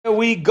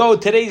we go.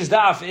 Today's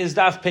daf is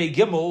Daf Pei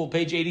Gimel,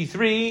 page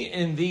 83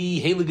 in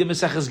the Heilige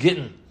Maseches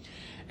Gittin.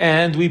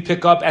 And we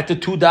pick up at the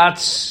two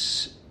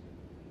dots,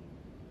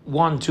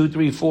 1, 2,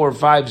 3, 4,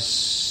 5,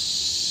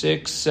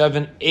 6,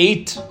 7,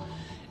 8.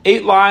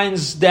 8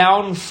 lines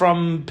down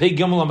from Pei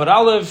Gimel Amud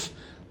Aleph.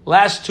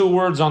 Last two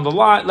words on the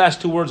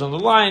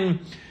line.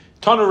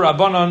 Tanu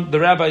Rabbanon, the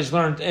rabbis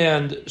learned,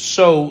 and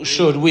so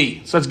should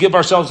we. So let's give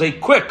ourselves a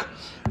quick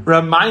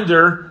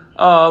reminder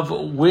of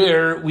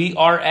where we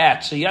are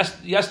at. So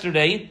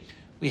yesterday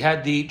we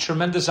had the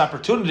tremendous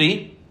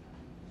opportunity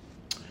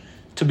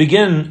to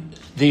begin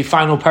the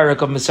final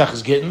parak of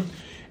Maseches Gittin,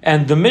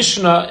 and the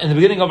Mishnah in the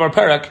beginning of our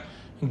parak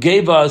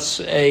gave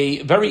us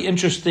a very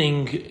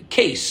interesting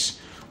case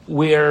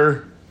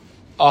where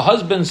a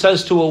husband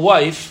says to a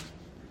wife,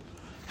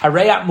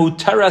 "Harayat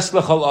muteres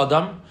lechol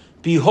adam,"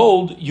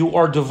 behold, you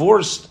are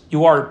divorced,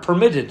 you are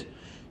permitted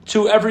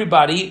to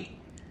everybody,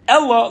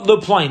 ella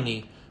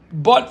leplaini,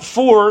 but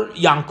for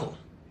Yankel.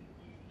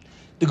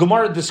 The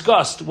Gemara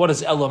discussed what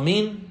does Ella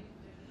mean,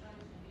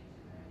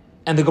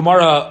 and the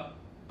Gemara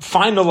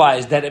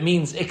finalized that it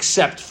means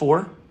except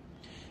for,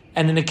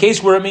 and in the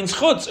case where it means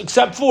chutz,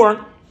 except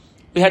for,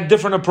 we had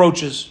different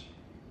approaches.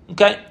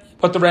 Okay?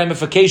 What the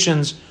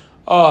ramifications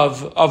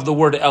of the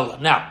word Ella.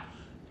 Now,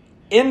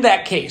 in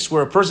that case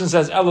where a person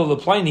says Ella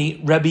leplaini,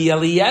 Rabbi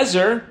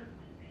Eliezer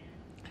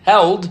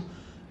held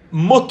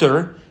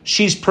mutter,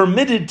 she's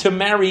permitted to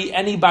marry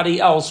anybody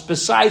else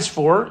besides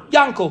for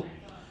Yankel.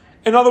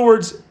 In other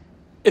words,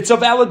 it's a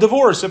valid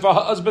divorce. If a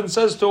husband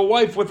says to a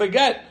wife with a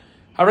get,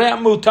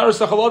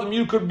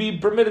 you could be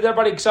permitted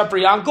everybody except for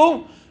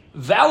Yankel,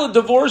 valid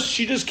divorce,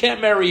 she just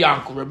can't marry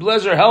Yankel. Rabbi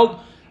Eliezer held,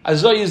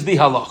 Azay is the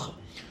halacha.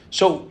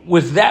 So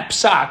with that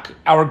psak,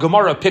 our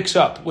Gemara picks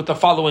up with the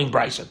following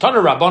brisa.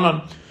 Tanu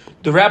Rabbanon,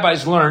 the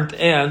rabbis learned,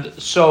 and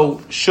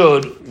so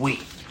should we.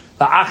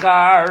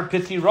 La'achar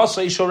pithi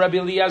rasei shel Rabbi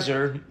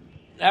Eliezer.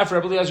 After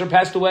Rabbi Eliezer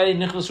passed away,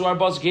 there were 4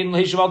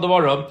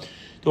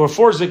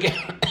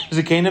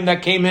 Zikanim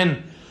that came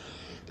in.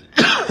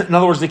 In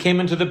other words, they came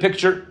into the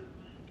picture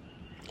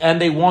and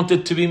they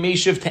wanted to be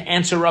Meshiv to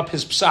answer up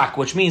his psak,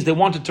 which means they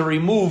wanted to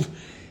remove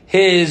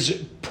his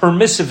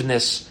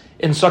permissiveness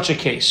in such a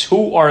case.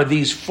 Who are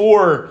these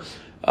four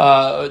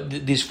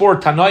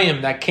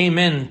Tanoim that came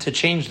in to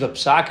change the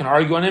psak and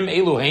argue on him?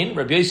 Eluhain,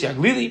 Rabbi Yossi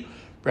Aglili,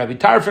 Rabbi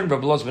Tarfon,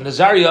 Rabbi Elazar ben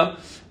Azariah,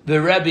 the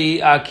Rabbi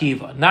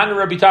Akiva. Not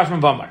Rabbi Tarfon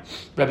Vamar.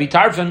 Rabbi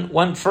Tarfon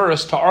went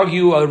first to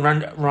argue on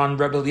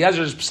Rabbi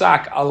Eliezer's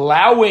psak,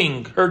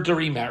 allowing her to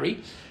remarry.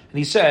 And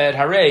he said,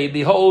 Hare,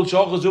 behold,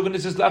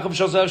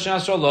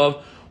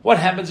 what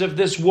happens if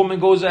this woman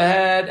goes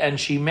ahead and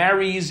she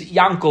marries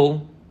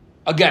Yankel?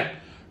 Again,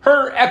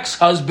 her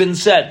ex-husband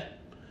said,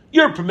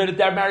 you're permitted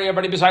to marry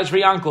everybody besides for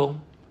Yankel.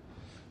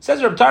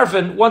 Says Rabbi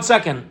Tarfon, 1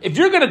 second, if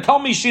you're going to tell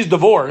me she's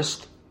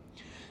divorced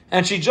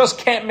and she just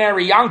can't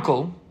marry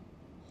Yankel,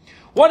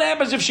 what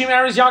happens if she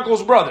marries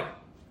Yankel's brother?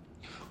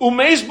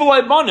 Umeis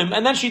b'lai banim,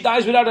 and then she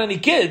dies without any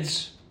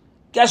kids.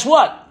 Guess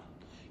what?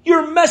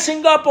 You're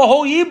messing up a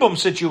whole Yibum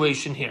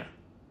situation here.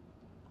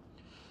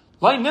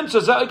 So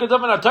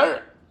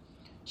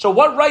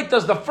what right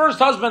does the first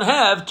husband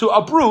have to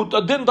uproot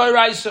a din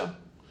d'oraisa?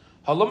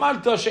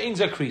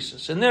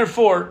 And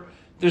therefore,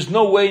 there's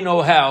no way,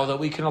 no how that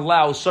we can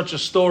allow such a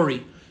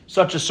story,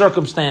 such a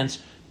circumstance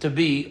to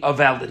be a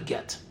valid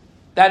get.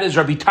 That is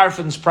Rabbi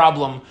Tarfon's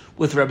problem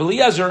with Rabbi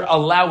Eliezer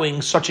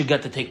allowing such a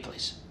get to take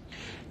place.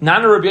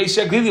 Nana Rabbi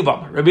Yossi Aglili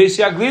Bama. Rabbi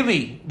Yossi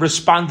Aglili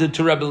responded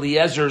to Rabbi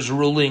Eliezer's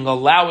ruling,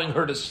 allowing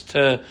her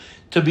to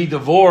be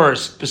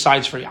divorced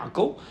besides for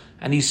Yankel.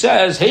 And he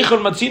says, where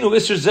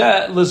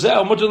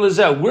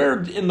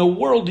in the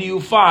world do you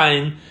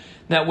find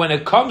that when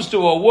it comes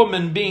to a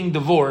woman being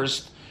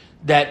divorced,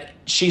 that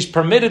she's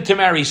permitted to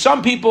marry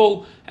some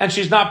people and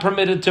she's not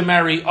permitted to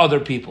marry other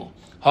people?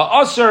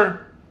 Ha'asr,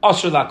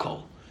 asr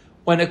lakol.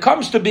 When it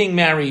comes to being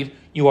married,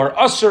 you are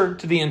usher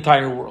to the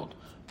entire world.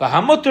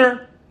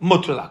 V'hamutter,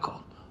 mutter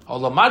lakol.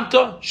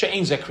 Olamadta,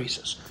 she'ein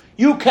zekrisus.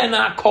 You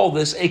cannot call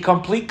this a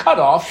complete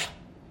cutoff,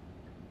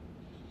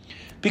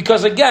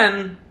 because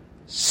again,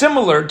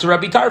 similar to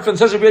Rabbi Tarfon,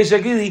 says Rabbi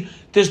Yossi Aglili,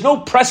 there's no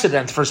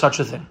precedent for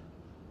such a thing,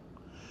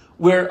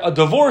 where a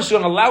divorce is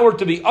going to allow her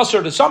to be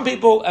usher to some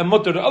people and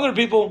mutter to other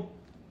people.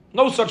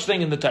 No such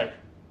thing in the Torah.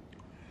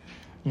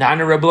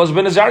 Nana Rabbi Elazar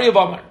ben Azariah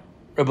Bamar.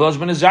 Rabbi Elazar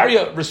ben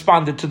Azariah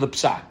responded to the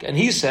psak, and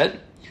he said,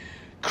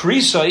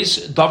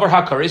 "Krisais davar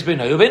hakares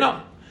beinayu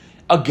beina."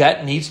 A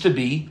get needs to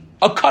be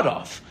a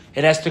cutoff.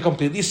 It has to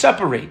completely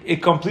separate.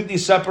 It completely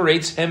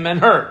separates him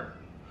and her.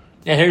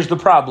 And here's the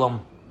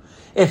problem: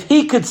 if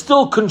he could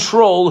still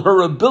control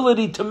her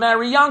ability to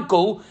marry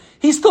Yankel,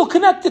 he's still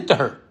connected to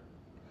her.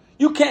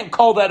 You can't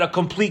call that a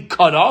complete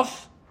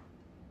cutoff.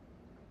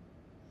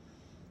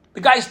 The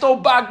guy's still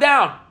bogged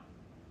down.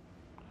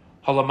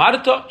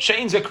 Halamadata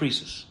she'ein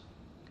zekrisus.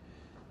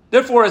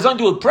 Therefore, as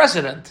undue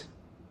precedent,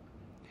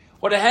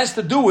 what it has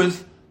to do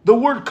with the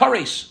word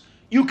kares.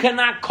 You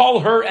cannot call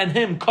her and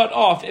him cut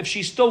off if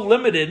she's still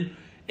limited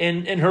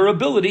in her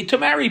ability to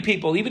marry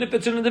people. Even if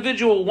it's an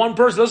individual, one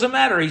person, doesn't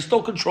matter. He's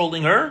still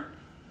controlling her.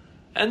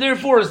 and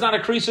therefore it's not a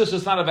krisus,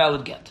 it's not a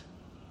valid get.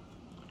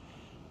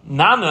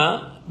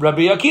 Nana,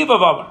 Rabbi Akiva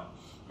Vamar.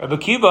 Rabbi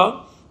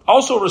Akiva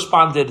also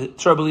responded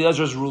to Rabbi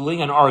Eliezer's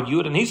ruling and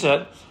argued, and he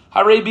said,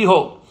 Harei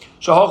behold,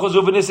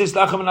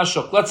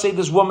 let's say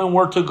this woman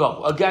were to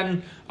go.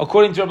 Again,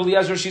 according to Rabbi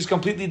Eliezer, she's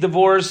completely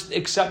divorced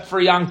except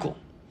for Yankel.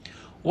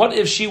 What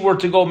if she were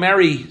to go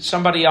marry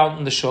somebody out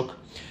in the shuk,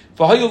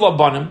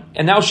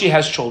 and now she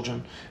has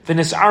children,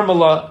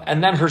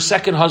 and then her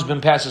second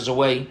husband passes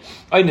away,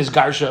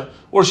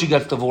 or she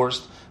gets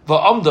divorced,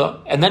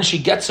 and then she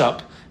gets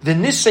up,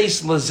 and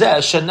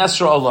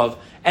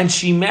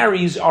she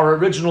marries our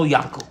original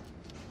Yankel.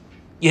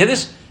 You hear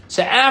this?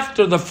 So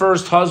after the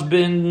first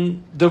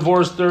husband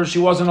divorced her, she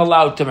wasn't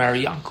allowed to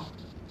marry Yankel.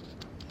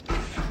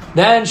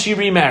 Then she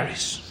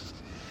remarries.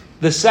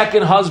 The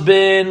second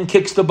husband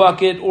kicks the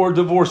bucket or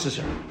divorces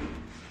her.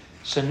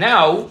 So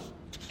now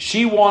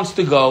she wants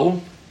to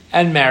go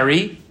and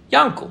marry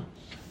Yankel.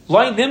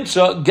 Lai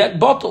nimtza get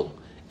bottle.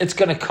 It's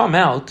going to come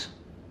out.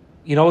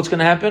 You know what's going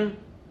to happen?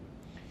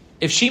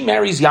 If she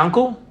marries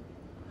Yankel,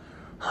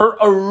 her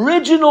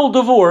original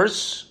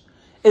divorce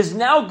is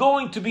now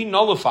going to be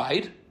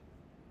nullified.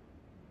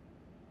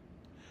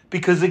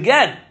 Because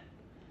again,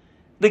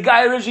 the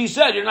guy originally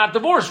said, you're not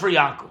divorced for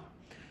Yankel.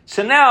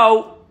 So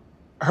now,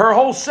 her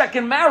whole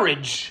second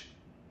marriage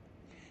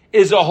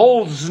is a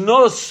whole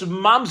znus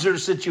mamzer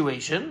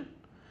situation.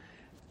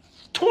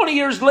 20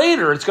 years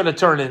later, it's going to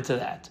turn into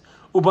that.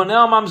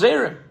 Ubanel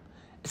mamzerim.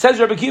 It says,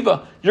 Rabbi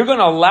Kiva, you're going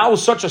to allow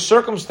such a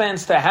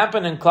circumstance to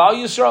happen in Klal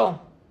Yisrael?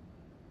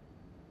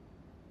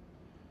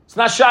 It's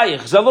not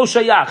shayach. Zelo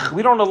shayach.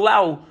 We don't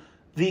allow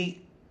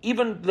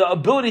even the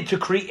ability to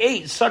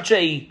create such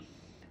a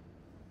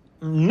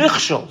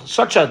nichshel,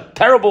 such a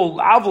terrible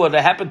avla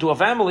to happen to a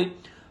family.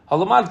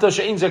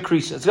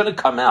 It's going to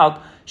come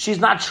out, she's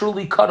not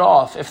truly cut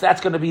off. If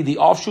that's going to be the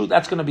offshoot,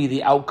 that's going to be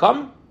the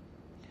outcome.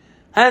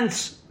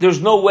 Hence,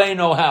 there's no way,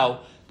 no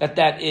how,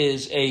 that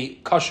is a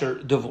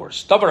kosher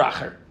divorce. Davar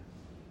acher.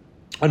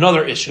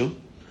 Another issue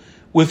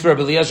with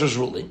Rabbi Eliezer's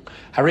ruling.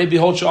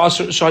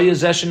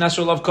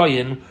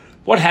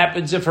 What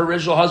happens if her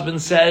original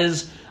husband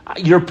says,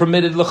 you're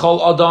permitted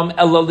l'chol adam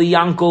ela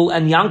liyankel,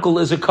 and Yankel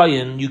is a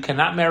kohen, you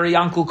cannot marry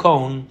Yankel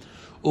Kohen,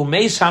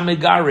 umeis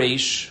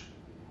hamegaresh.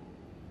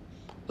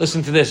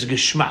 Listen to this,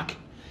 geschmack.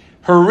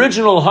 Her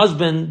original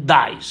husband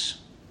dies.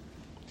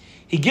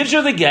 He gives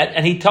her the get,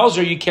 and he tells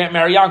her you can't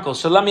marry Yankel.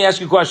 So let me ask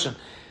you a question.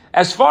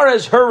 As far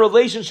as her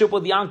relationship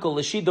with Yankel,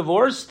 is she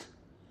divorced?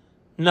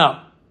 No.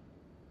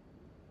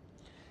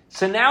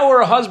 So now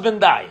her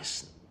husband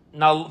dies.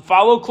 Now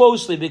follow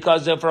closely,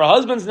 because if her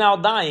husband's now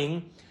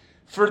dying,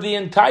 for the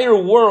entire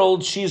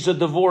world she's a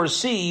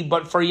divorcee,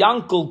 but for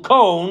Yankel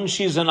Cohen,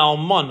 she's an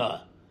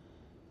almana.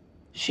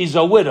 She's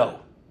a widow.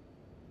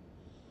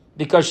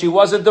 Because she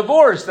wasn't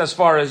divorced as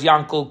far as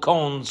Yankel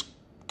Cohen's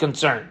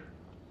concerned.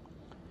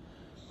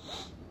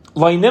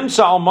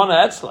 Loinimsa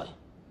almana etzlei.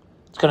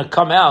 It's going to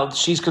come out,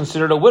 she's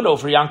considered a widow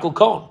for Yankel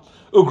Cohen.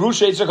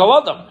 Ugrusha Yitzchak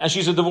Haladam, and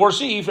she's a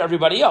divorcee for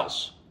everybody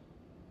else.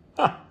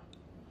 Huh.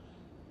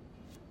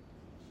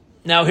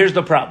 Now here's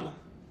the problem.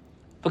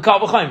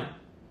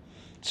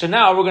 So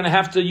now we're going to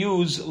have to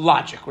use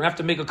logic. We're going to have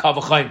to make a kal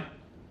v'chaim.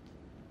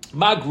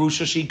 Ma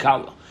grusha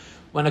shikala.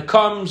 When it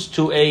comes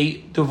to a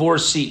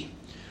divorcee,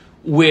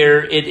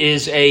 where it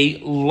is a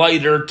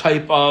lighter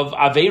type of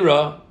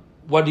avera.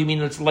 What do you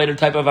mean it's a lighter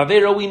type of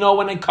avera? We know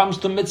when it comes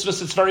to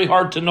mitzvahs, it's very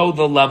hard to know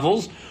the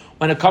levels.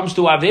 When it comes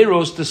to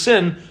averos, to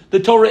sin, the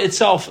Torah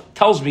itself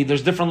tells me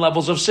there's different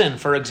levels of sin.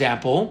 For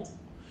example,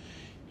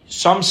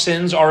 some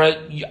sins are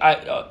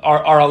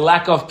a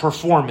lack of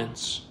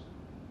performance.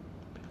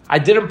 I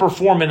didn't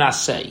perform an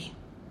asay.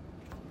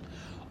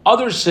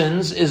 Other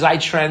sins is I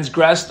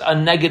transgressed a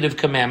negative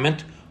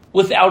commandment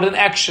without an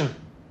action.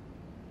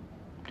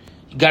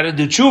 You got to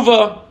do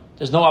tshuva.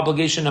 There's no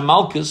obligation to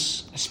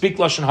malchus. I speak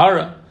lashon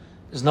hara.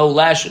 There's no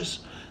lashes.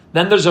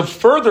 Then there's a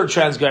further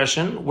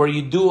transgression where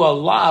you do a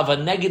lav, a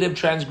negative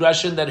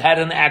transgression that had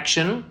an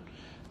action.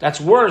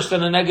 That's worse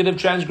than a negative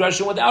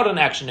transgression without an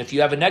action. If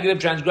you have a negative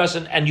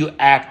transgression and you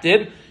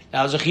acted,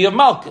 that was a chi of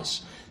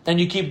malchus. Then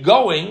you keep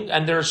going,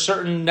 and there are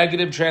certain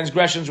negative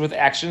transgressions with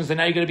actions. Then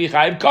now you're going to be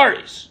chayiv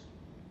kares.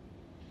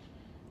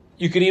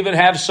 You could even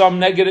have some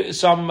negative,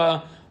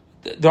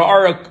 there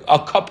are a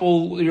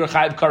couple your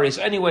chayiv kares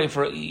anyway,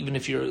 for even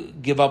if you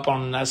give up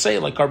on say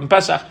like Korban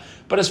Pesach.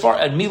 But as far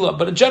as Mila,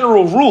 but a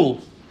general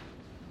rule,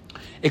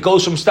 it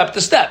goes from step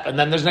to step, and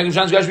then there's negative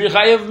transgression you're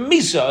chayiv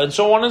misa, and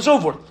so on and so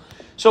forth.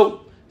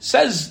 So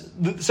says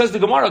the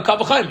Gemara kal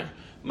v'chaimer,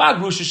 ma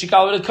grusha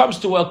shikal. When it comes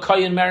to a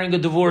kohen marrying a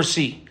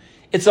divorcee,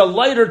 it's a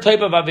lighter type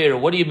of avera.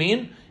 What do you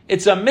mean?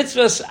 It's a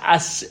mitzvah.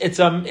 It's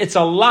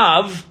a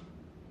lav.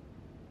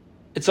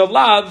 It's a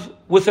lav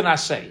with an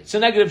asay. It's a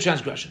negative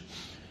transgression.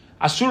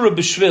 Asura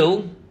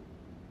b'shvil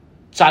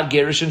tzad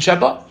gerish and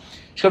sheba.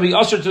 She's going to be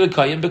usher to the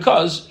kohen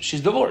because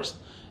she's divorced.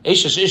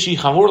 Eishes ishi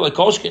chamur like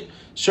koshkin.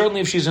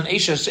 Certainly, if she's an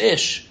eishes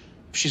ish,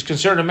 if she's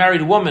considered a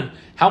married woman,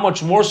 how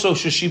much more so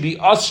should she be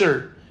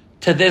usher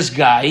to this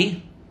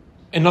guy?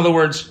 In other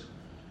words,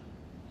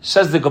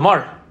 says the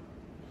Gemara,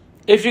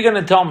 if you're going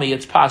to tell me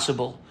it's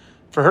possible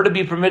for her to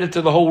be permitted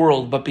to the whole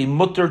world, but be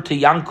mutter to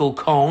Yankel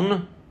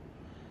Cohn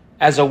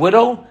as a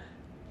widow,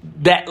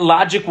 that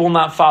logic will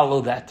not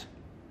follow that.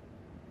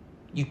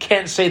 You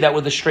can't say that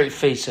with a straight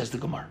face, says the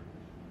Gemara.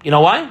 You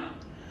know why?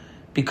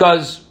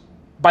 Because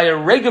by a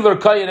regular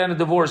kohen and a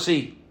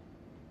divorcee,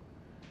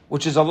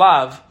 which is a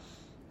lav,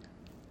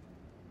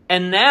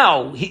 and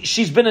now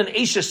she's been an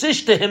Eishes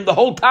Ish to him the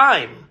whole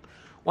time,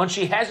 when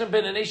she hasn't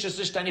been an Eishes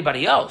Ish to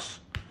anybody else.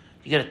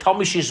 You're going to tell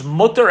me she's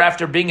mutter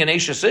after being an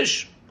Eishes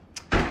Ish?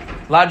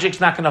 Logic's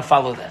not going to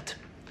follow that.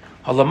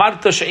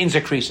 Halamarta she'ein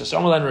zakrisas.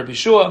 Amalan Rabbi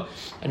Shua,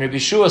 and Rabbi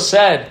Shua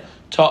said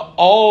to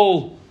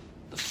all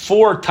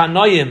 4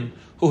 Tanoim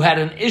who had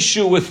an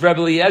issue with Rebbe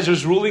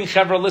Eliezer's ruling,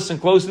 Chevra, listen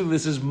closely,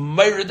 this is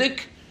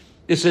meridik.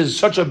 This is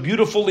such a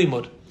beautiful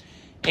limud.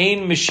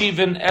 Ein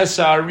meshivin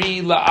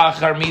esari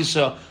la'achar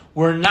misa.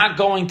 We're not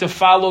going to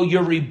follow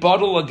your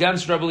rebuttal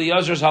against Rebbe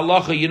Eliezer's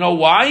halacha. You know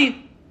why?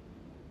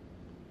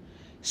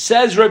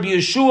 Says Rabbi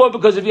Yeshua,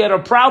 because if you had a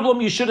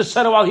problem, you should have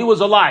said it while he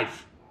was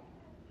alive.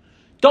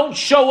 Don't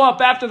show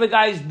up after the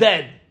guy's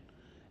dead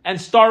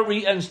and start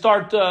bringing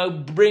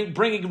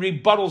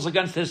rebuttals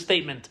against his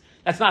statement.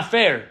 That's not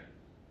fair.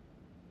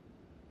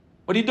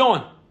 What are you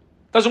doing?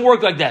 Doesn't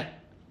work like that.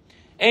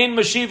 Ein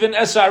mashivin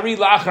esari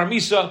la'achar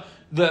misa.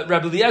 The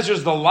Rebbe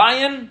Eliezer's the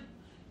lion.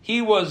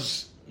 He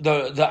was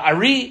the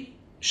Ari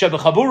Sheba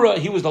Chabura.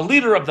 He was the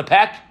leader of the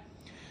pack.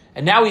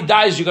 And now he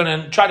dies. You're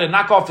going to try to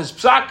knock off his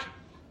psak?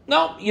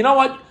 No. You know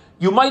what?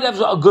 You might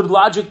have a good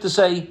logic to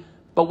say,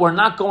 but we're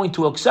not going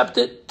to accept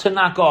it to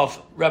knock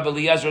off Rebbe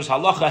Eliezer's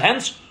halacha.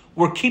 Hence,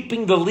 we're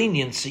keeping the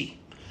leniency.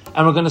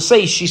 And we're going to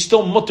say she's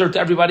still mutter to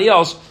everybody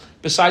else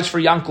besides for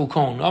Yankel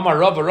Cohn. Amar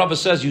Rava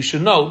says you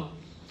should know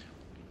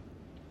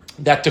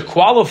that to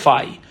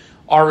qualify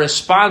our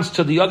response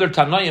to the other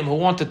Tanoim who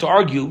wanted to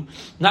argue,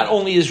 not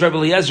only is Rebbe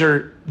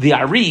Eliezer the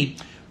Ari,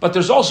 but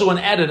there's also an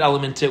added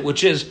element to it,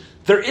 which is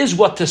there is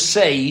what to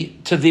say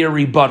to their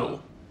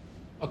rebuttal.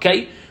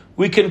 Okay?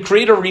 We can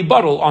create a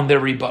rebuttal on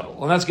their rebuttal.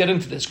 And let's get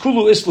into this.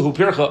 Kulu Islahu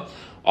Pircha.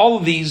 All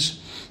of these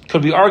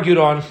could be argued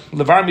on.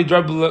 Levar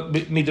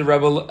Midar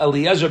Rebbe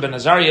Eliezer ben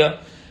Azariah,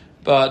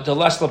 the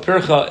Lesla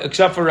Pircha,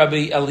 except for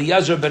Rebbe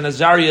Eliezer ben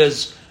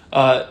Azariah's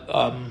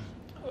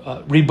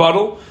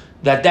rebuttal,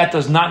 that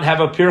does not have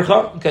a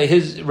pircha. Okay,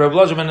 his Rebbe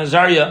Eliezer ben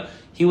Azariah,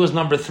 he was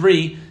number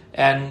 3,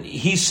 and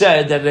he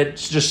said that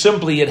it's just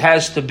simply it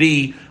has to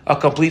be a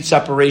complete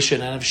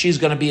separation. And if she's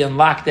going to be in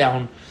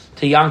lockdown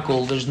to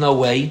Yankel, there's no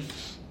way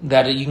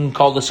that you can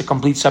call this a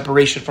complete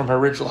separation from her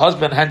original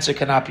husband. Hence, it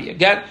cannot be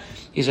again.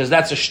 He says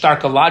that's a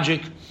stark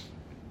logic.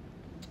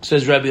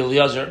 Says Rebbe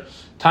Eliezer,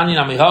 Tani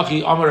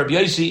Namihachi Amar Rabbi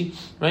Yosi,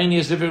 Reini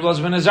is Rebbe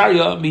Eliezer ben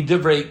Azariah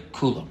midivrei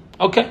kulam.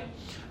 Okay.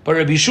 But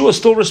Rabbi Yeshua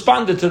still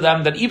responded to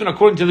them that even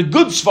according to the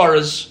good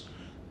svaras,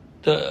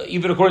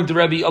 even according to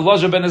Rabbi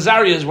Eliezer ben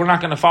Azariah, we're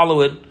not going to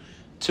follow it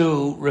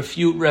to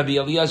refute Rabbi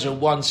Eliezer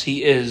once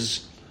he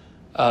has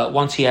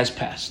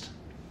passed.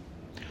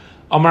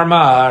 Amar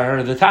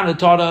Mar, the Tana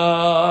taught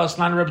us,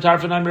 Nan Reb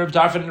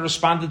Tarfon, and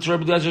responded to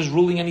Rabbi Eliezer's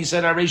ruling, and he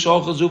said, again,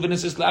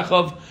 this is a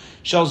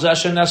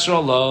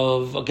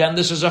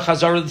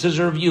chazara, this is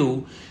a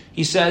review.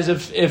 He says,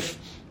 if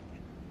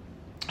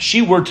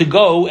she were to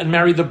go and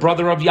marry the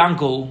brother of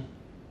Yankel,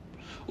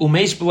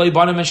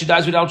 and she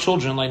dies without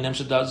children,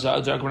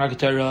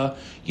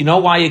 you know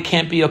why it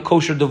can't be a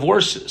kosher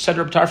divorce? Said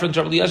Reb Tarfon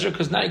to Rabbi Eliezer,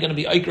 because now you're going to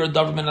be Iker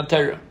Davar Ben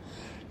Atera.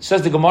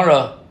 Says the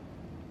Gemara,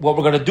 what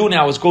we're going to do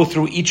now is go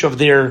through each of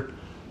their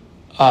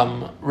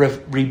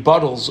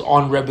rebuttals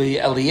on Rabbi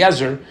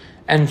Eliezer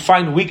and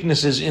find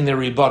weaknesses in their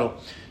rebuttal.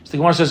 So the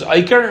Gemara says,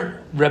 Iker,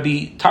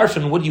 Rabbi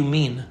Tarfon, what do you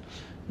mean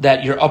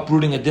that you're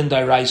uprooting a din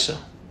dairaisa?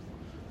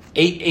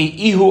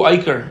 Ihu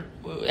Iker,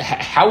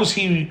 how's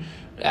he being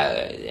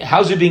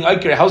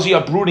Iker? How's he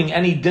uprooting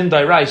any din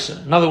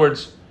dairaisa? In other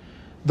words,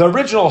 the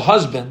original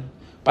husband,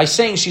 by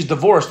saying she's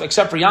divorced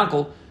except for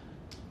Yankel,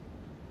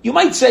 you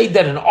might say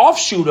that an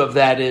offshoot of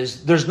that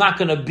is there's not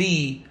going to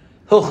be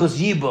Hilchas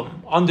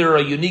Yibum under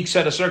a unique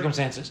set of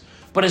circumstances.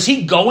 But is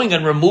he going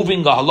and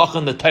removing a halacha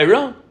in the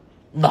Torah?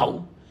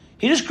 No.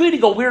 He's just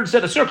creating a weird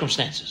set of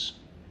circumstances.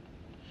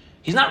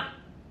 He's not.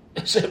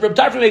 Reb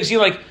Tarfon makes it seem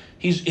like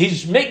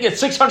he's making it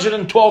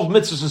 612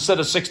 mitzvahs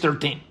instead of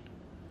 613.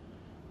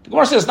 The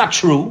Gemara says it's not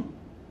true.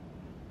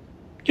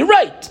 You're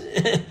right.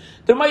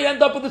 There might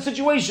end up with a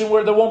situation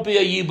where there won't be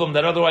a Yibum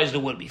that otherwise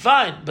there would be.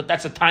 Fine, but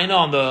that's a taina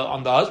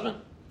on the husband.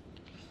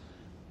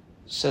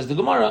 Says the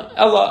Gemara,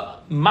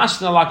 Ella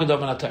masna lakadav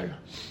anatayra.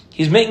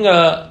 He's making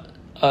a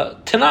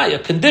tanai, a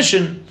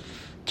condition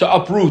to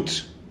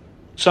uproot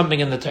something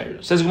in the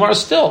Torah. Says the Gemara,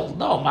 still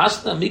no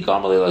masna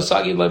mikam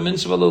aleilasagi la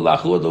mitzvah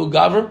lachuadu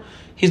gaver.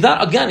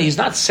 He's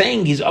not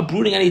saying he's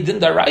uprooting any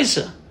din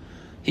daraisa.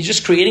 He's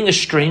just creating a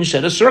strange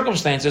set of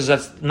circumstances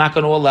that's not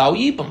going to allow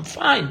yibam.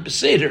 Fine,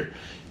 beseder.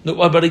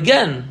 No, but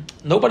again,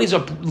 nobody's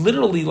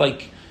literally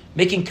like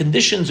making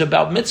conditions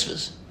about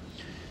mitzvahs.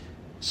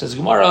 Says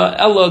Gemara,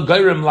 Ella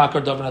Gairim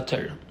Lakar Davan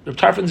Atayra. Reb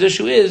Tarfon's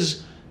issue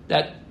is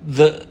that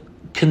the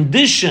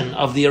condition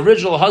of the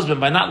original husband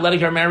by not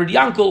letting her marry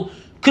Yankel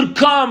could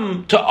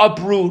come to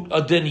uproot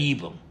a din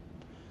yibum.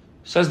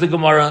 Says the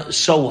Gemara,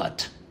 so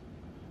what?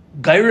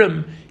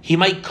 Gairim, he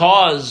might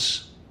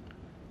cause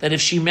that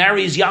if she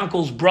marries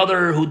Yankel's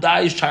brother who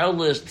dies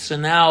childless, so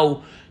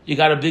now you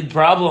got a big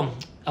problem.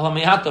 Yeah,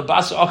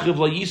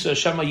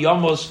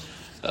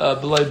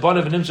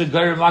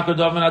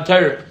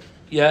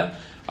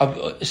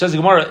 it says the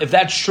Gemara, if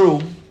that's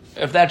true,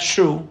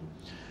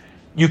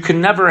 you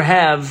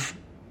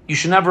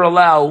should never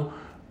allow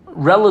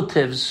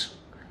relatives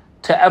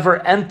to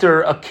ever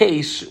enter a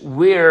case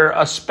where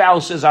a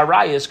spouse is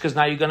arayis, because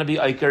now you're going to be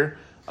aiker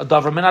a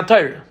davar min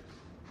atayr.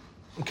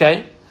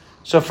 Okay,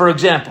 so for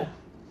example,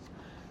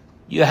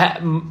 you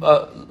have.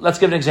 Let's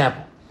give an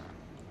example.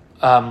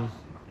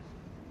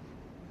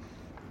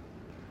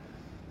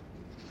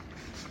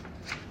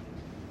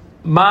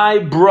 My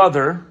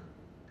brother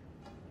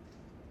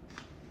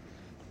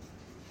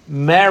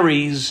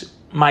marries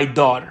my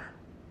daughter.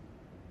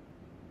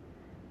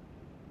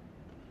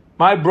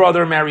 My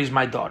brother marries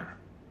my daughter.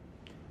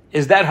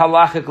 Is that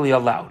halachically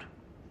allowed?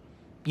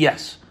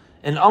 Yes.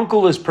 An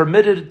uncle is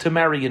permitted to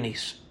marry a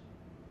niece.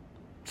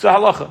 It's a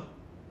halacha.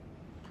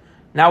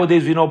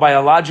 Nowadays we know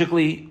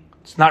biologically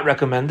it's not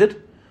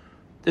recommended.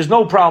 There's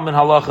no problem in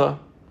halacha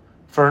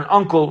for an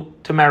uncle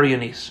to marry a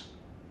niece.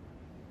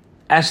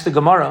 Ask the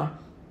Gemara,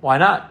 why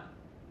not?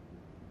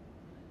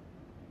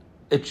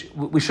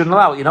 We shouldn't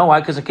allow it. You know why?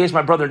 Because in case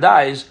my brother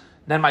dies,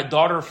 then my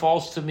daughter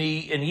falls to me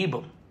in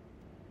Yibum.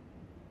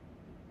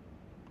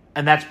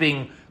 And that's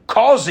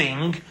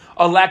causing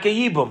a lack of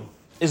Yibum.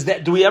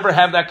 Do we ever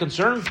have that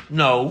concern?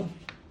 No.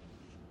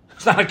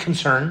 It's not a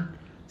concern.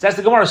 So that's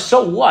the Gemara.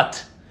 So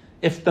what?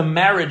 If the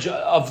marriage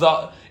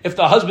if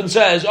the husband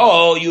says,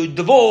 oh, you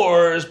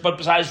divorced, but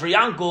besides for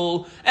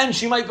Yankel, and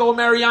she might go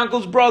marry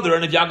Yankel's brother,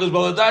 and if Yankel's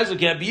brother dies, it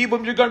can't be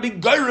Yibum, you're going to be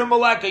Gairim a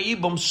lack of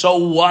Yibum. So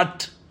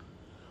what?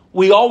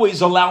 We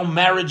always allow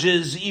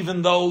marriages,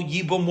 even though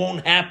Yibum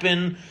won't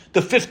happen.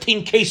 The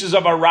 15 cases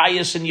of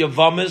Arias and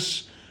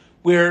Yavamis,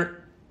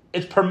 where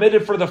it's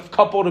permitted for the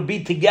couple to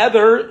be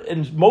together,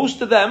 and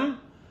most of them,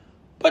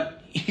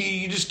 but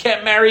you just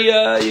can't marry.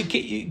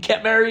 You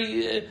can't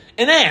marry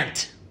an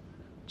aunt.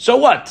 So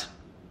what?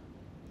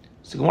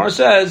 So the Gemara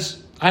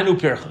says, "Hainu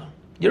pircha."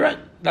 You're right.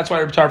 That's why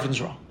Reb Tarfon's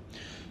wrong.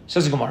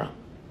 Says the Gemara,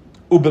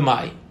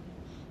 "Ubemai."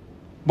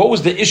 What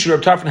was the issue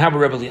Reb Tarfon had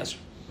with Rebbe Eliezer?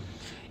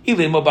 If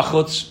you're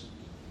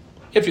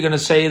going to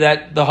say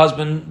that the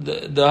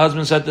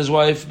husband said to his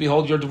wife,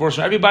 "Behold, you're divorced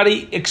from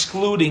everybody,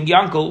 excluding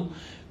Yankel,"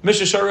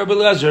 Mr. Shar Rebbe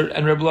Eliezer,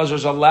 and Rebbe Eliezer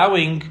is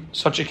allowing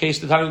such a case.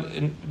 The Tanya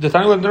in the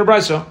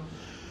Brisa.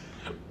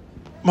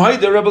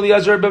 If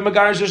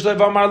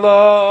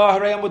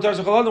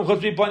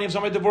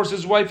somebody divorces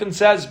his wife and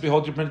says,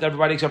 "Behold, you printed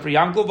everybody except for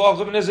Yankel,"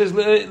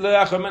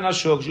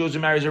 she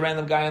marries a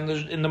random guy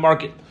in the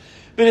market.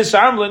 His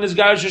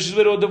guy, she's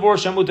widow,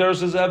 divorced,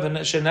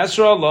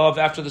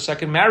 after the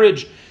second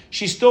marriage,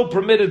 she's still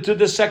permitted to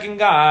the second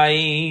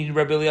guy.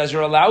 Rebbe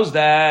Eliezer allows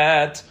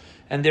that,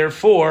 and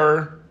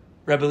therefore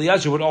Rebbe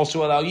Eliezer would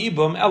also allow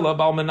Yibum, Ella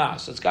Bal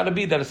Menas. It's got to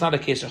be that it's not a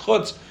case of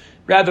chutz.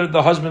 Rather,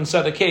 the husband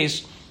said a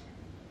case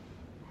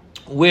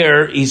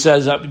where he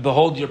says,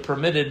 "Behold, you're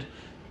permitted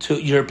to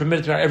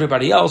marry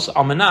everybody else,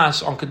 Al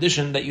Menas, on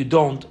condition that you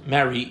don't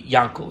marry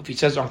Yankel." If he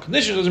says on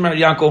condition he doesn't marry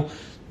Yankel,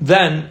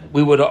 then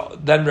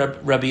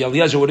Rabbi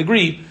Eliezer would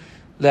agree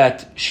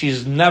that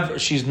she's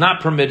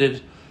not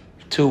permitted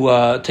to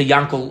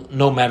Yankel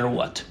no matter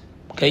what.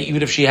 Okay,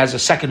 even if she has a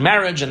second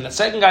marriage and the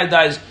second guy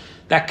dies,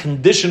 that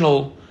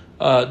conditional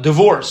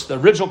divorce, the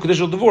original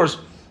conditional divorce,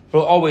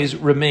 will always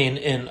remain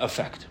in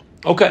effect.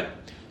 Okay,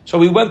 so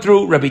we went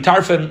through Rabbi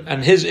Tarfon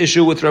and his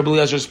issue with Rabbi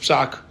Eliezer's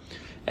psak,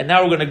 and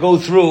now we're going to go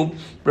through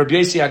Rabbi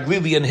Yossi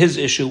Aglili and his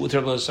issue with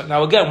Rabbi Eliezer.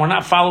 Now again, we're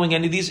not following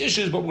any of these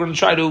issues, but we're going to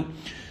try to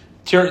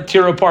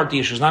tear apart the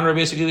issues.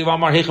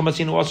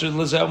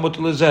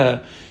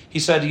 He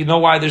said, you know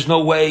why there's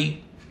no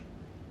way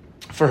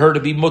for her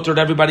to be mutter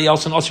to everybody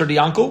else and usher to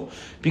Yankel?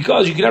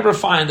 Because you can never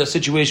find a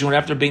situation where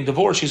after being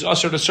divorced, she's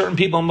usher to certain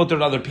people and mutter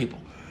to other people.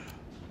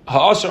 That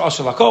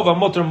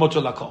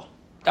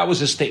was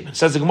his statement.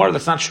 Says the Gemara,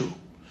 that's not true.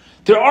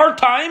 There are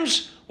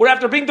times where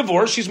after being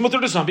divorced, she's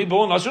mutter to some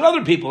people and usher to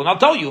other people. And I'll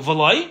tell you,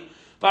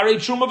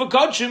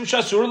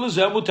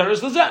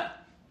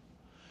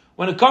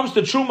 when it comes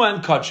to Truma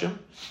and Kachim,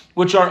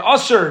 which are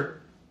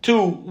usher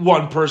to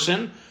one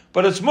person,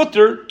 but it's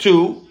mutter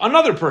to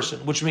another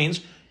person, which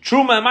means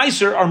Truma and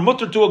Meiser are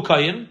mutter to a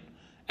Kayin,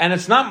 and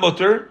it's not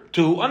mutter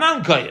to a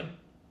non-Kayin.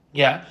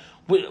 Yeah.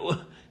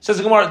 Says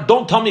the Gemara,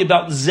 don't tell me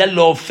about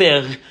Zelo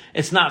Fer.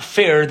 It's not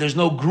fair. There's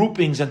no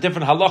groupings and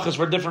different halachas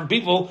for different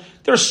people.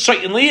 There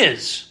certainly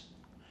is.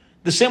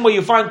 The same way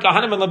you find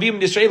Kahanim and Labim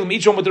and Yisraelim,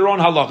 each one with their own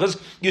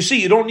halachas. You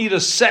see, you don't need a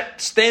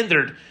set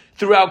standard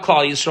throughout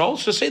Klal Yisrael.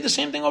 So say the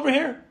same thing over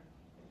here.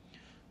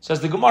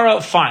 Says the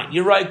Gemara, fine.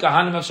 You're right.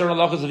 Kahanim have certain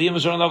halachas, Labim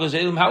have certain halachas,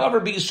 Elim. However,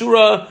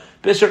 B'Yisura,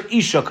 B'Yisur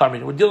Isha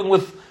coming. We're dealing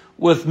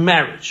with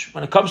marriage.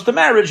 When it comes to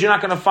marriage, you're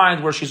not going to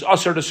find where she's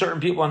usher to certain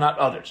people and not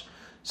others.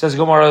 Says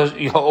Gemara,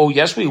 oh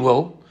yes, we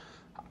will.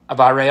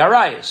 Avarei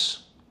Arayis.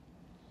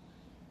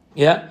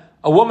 Yeah?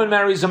 A woman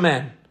marries a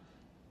man.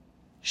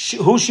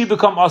 Who she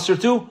become usher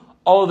to?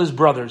 All of his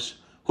brothers.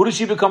 Who does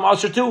she become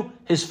usher to?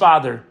 His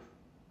father.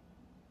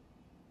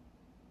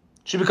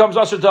 She becomes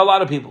usher to a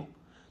lot of people.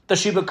 Does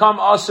she become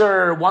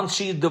usher once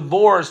she's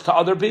divorced to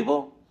other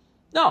people?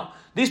 No.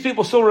 These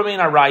people still remain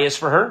arayas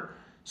for her.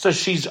 So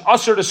she's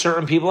usher to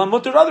certain people and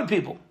mutter to other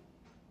people.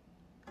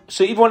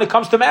 So even when it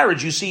comes to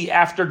marriage, you see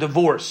after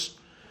divorce,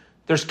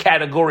 there's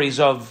categories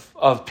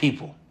of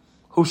people.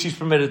 Who she's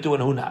permitted to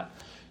and who not.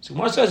 So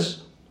Gemara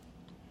says,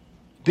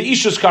 the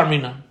ishus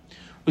karmina.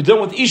 We're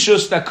dealing with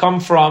ishus that come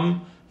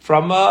from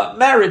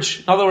marriage.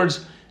 In other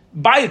words,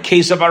 by a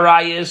case of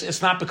arayas,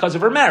 it's not because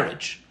of her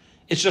marriage.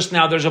 It's just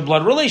now there's a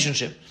blood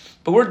relationship.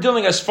 But we're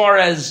dealing as far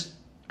as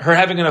her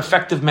having an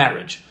effective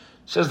marriage.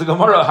 Says the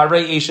Gemara, Hare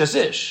Eishes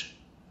Ish.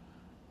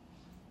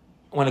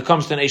 When it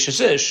comes to an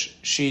Eishes Ish,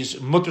 she's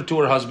mutter to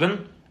her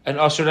husband and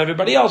usher to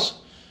everybody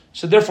else.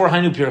 So therefore,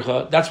 Hainu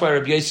Pircha, that's why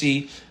Rabbi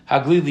Yossi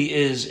Haglili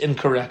is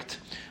incorrect.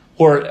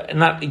 Or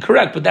not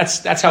incorrect, but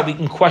that's how we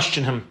can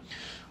question him.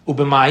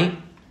 Ubemai,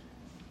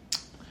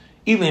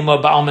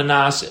 Ilema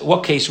Ba'almanas,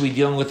 what case are we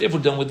dealing with? If we're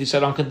dealing with, he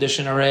said, on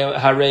condition, Hare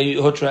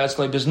Hutra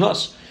Etzlei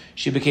Biznus.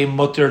 She became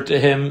mutter to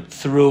him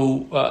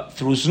through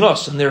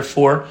znus, and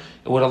therefore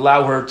it would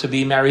allow her to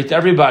be married to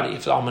everybody.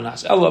 If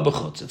almanas ella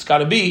b'chutz, it's got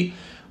to be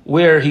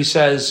where he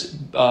says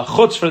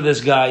chutz for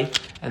this guy,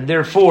 and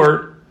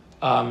therefore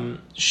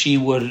she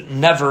would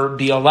never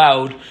be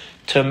allowed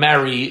to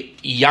marry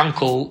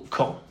Yankel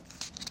Kohen.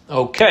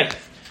 Okay,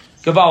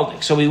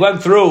 Gavaldik. So we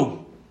went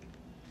through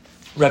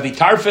Rabbi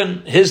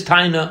Tarfon, his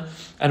taina,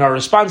 and our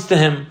response to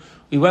him.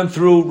 We went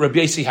through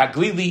Rabbi Yossi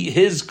Haglili,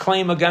 his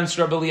claim against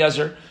Rabbi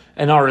Eliezer,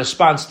 and our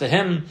response to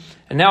him.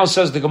 And now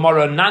says the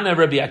Gemara, Nana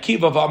Rabbi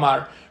Akiva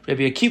v'amar.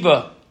 Rabbi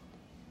Akiva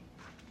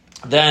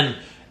then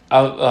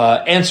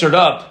answered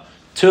up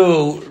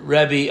to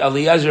Rabbi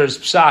Eliezer's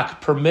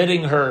psak,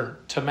 permitting her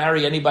to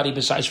marry anybody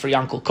besides for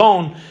Yankel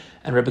Kohen.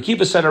 And Rabbi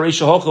Akiva said,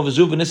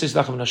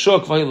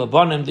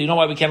 do you know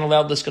why we can't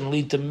allow this? It's going to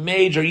lead to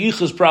major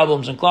yichus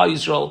problems in Klal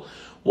Yisrael.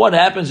 What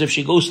happens if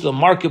she goes to the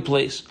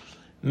marketplace,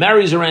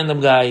 marries a random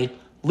guy,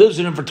 lives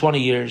with him for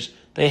 20 years,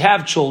 they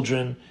have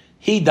children,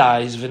 he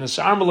dies, what's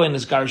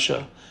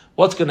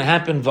going to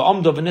happen?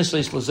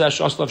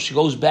 She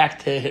goes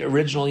back to her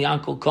original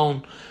Yankel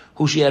Kohen,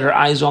 who she had her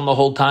eyes on the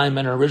whole time,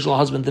 and her original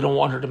husband didn't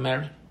want her to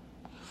marry.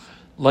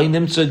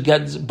 It's going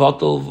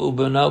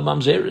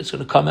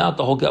to come out,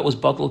 the whole get was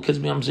batal, kids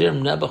mamzer,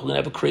 never, we're going to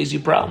have a crazy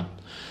problem.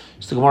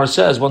 So the Gemara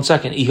says, 1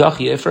 second,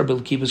 if Rabbi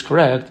Akiva is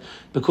correct,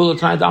 we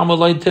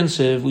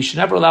should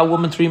never allow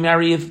women to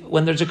remarry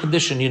when there's a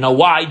condition. You know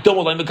why? Don't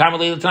allow the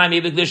time,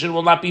 the condition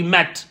will not be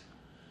met.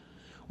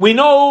 We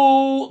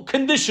know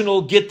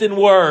conditional gittin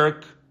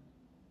work.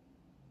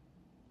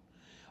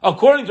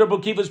 According to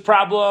Rabbi Akiva's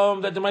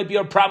problem, that there might be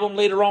a problem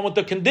later on with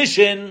the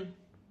condition.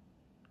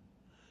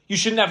 You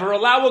should never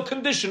allow a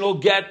conditional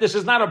get. This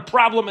is not a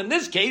problem in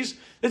this case.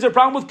 It's a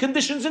problem with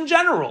conditions in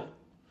general.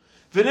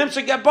 You come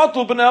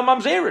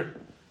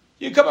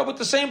up with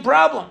the same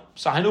problem.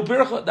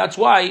 That's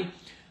why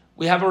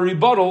we have a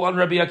rebuttal on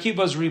Rabbi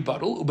Akiva's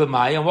rebuttal.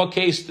 In what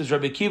case does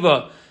Rabbi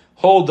Akiva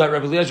hold that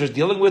Rabbi Eliezer is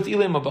dealing with?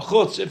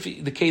 If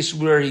the case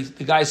where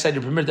the guy said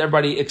to permit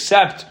everybody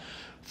except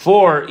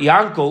for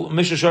Yankel,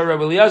 Mishashar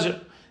Rabbi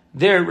Eliezer,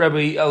 there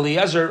Rabbi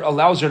Eliezer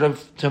allows her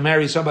to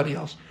marry somebody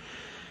else.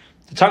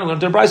 The Tana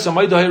learned their brayso.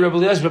 My dohay Rabbi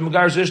Eliezer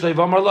b'megar zish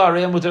leivamar la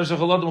reim muter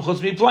sechalot m'chutz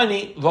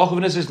miplani v'olchav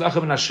v'nesis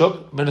lechem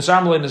v'nashuk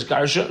v'nesar m'lein es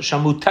garsha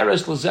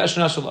shamuteres l'zesh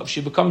nasolav. She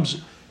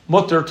becomes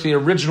mutter to the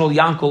original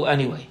Yankel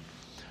anyway.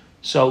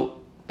 So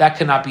that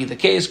cannot be the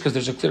case because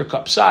there's a clear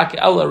cut psak.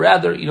 Ella,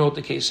 rather, you know what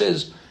the case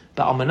is.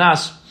 The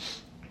almanas,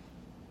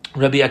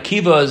 Rabbi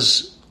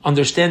Akiva's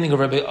understanding of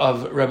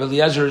Rabbi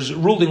Eliezer's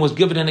ruling was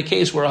given in a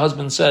case where a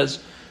husband says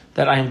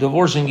that I am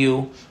divorcing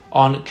you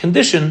on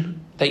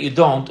condition that you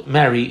don't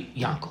marry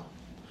Yankel.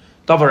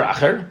 Davar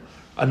acher,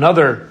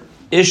 another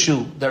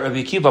issue that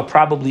Rabbi Akiva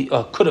probably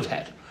could have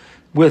had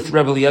with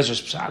Rabbi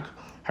Eliezer's psak.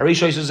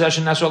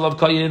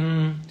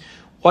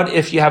 What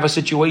if you have a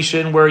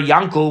situation where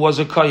Yankel was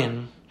a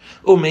kohen,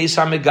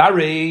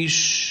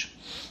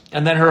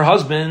 and then her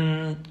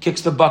husband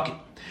kicks the bucket?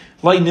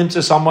 We're going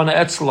to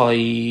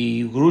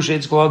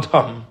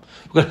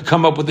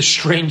come up with a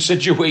strange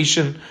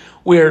situation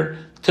where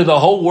to the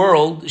whole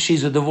world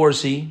she's a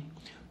divorcee,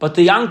 but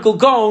the Yankel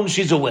Kohen,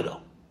 she's a widow.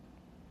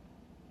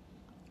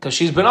 Because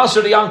she's been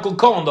usher to Yankel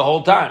Kohen the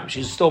whole time.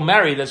 She's still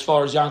married as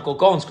far as Yankel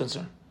Kohen's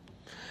concerned.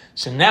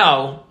 So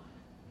now,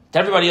 to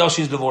everybody else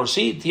she's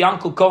divorcee, to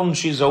Yankel Kohen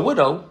she's a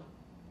widow,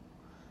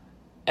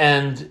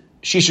 and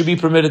she should be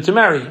permitted to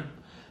marry him.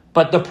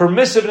 But the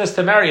permissiveness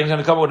to marry him is going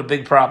to come up with a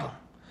big problem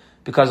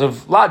because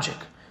of logic.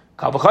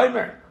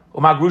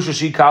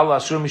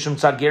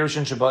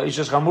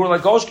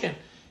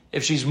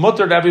 If she's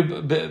muttered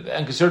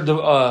and considered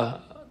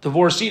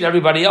divorcee to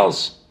everybody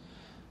else,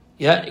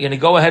 yeah, you're going to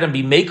go ahead and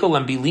be makel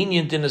and be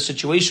lenient in a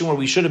situation where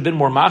we should have been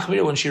more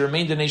machmir when she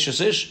remained in Eishes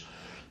Ish.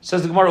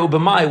 Says the Gemara,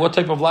 Ubamai, what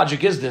type of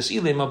logic is this?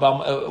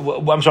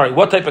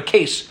 What type of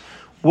case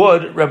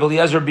would Rebbe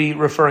Eliezer be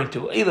referring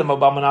to? Elam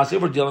Abamanas,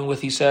 if we're dealing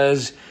with, he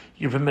says,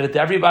 you're permitted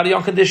to everybody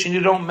on condition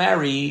you don't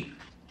marry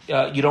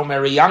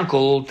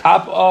Yankel,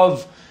 top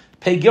of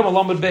Pei Gimel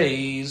Amud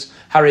Beis,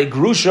 Hare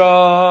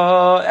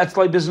Grusha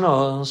Etzlai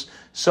Biznos.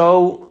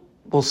 So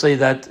we'll say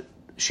that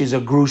she's a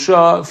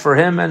Grusha for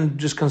him and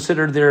just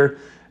consider their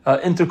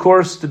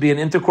intercourse to be an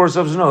intercourse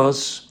of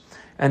Znos,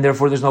 and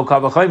therefore there's no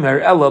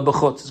Kavachaymer, Ella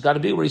B'chutz. It's got to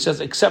be where he says,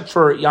 except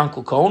for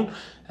Yankel Kohn,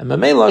 and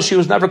Memela, she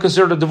was never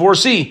considered a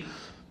divorcee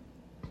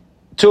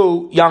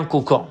to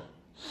Yankel Kohn.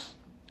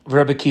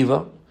 Rebbe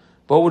Akiva,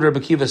 what would Rebbe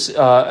Akiva say?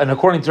 And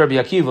according to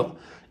Rebbe Akiva,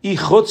 if he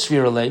holds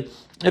Rebbe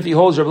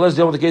Eliezer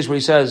dealing with the case where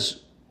he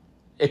says,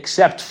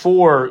 except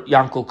for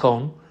Yankel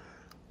Kohn,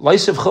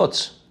 Leisev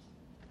Chutz.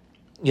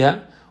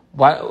 Yeah?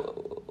 Why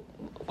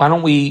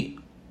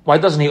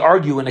doesn't he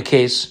argue in a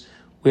case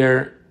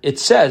where it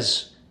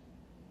says,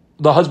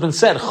 the husband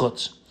said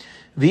Chutz?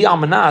 The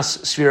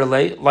Almanas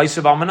Svirale,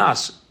 Leisev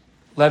Almanas.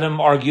 Let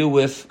him argue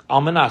with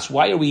Almanas.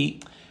 Why are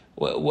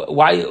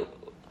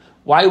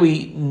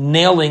we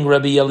nailing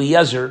Rebbe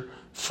Eliezer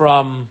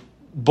from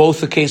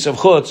both the case of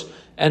Chutz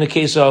and the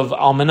case of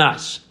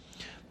Almanas?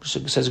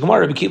 Says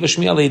Gemara, Rebbe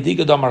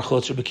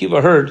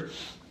Akiva heard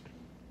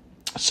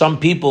some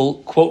people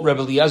quote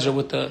Rebbe Eliezer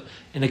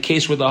in a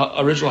case where the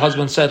original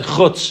husband said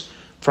Chutz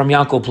from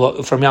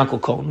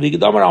Yankel Kohn. You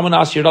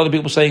heard other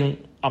people saying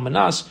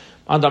Almanas,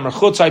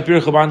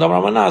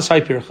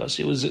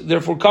 it was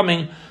therefore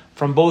coming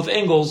from both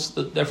angles,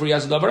 therefore he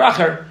has a davar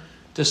acher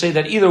to say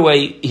that either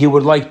way he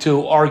would like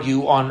to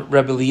argue on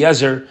Rebbe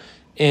Eliezer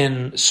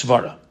in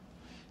Svara.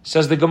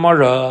 Says the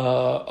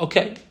Gemara,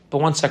 okay, but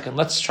one second,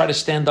 let's try to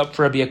stand up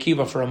for Rebbe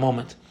Akiva for a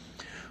moment.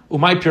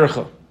 Umay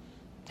pircha,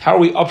 how are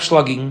we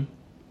upslugging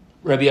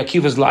Rebbe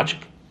Akiva's logic?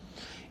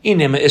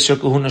 Inema Isser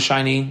Kahuna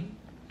Shiny,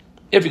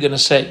 if you're going to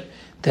say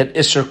that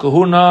Isser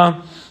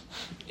Kahuna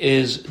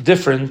is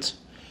different,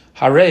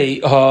 Hare,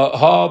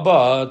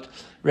 but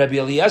Rebbe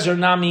Eliezer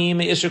Nami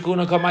Me Isser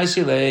Kahuna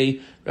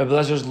Kamaisile, Rebbe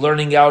Eliezer is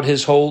learning out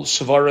his whole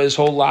Svara, his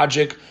whole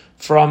logic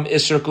from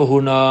Isser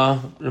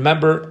Kahuna.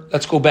 Remember,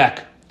 let's go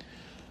back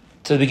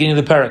to the beginning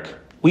of the parak.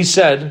 We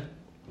said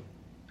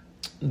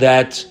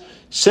that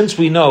since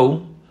we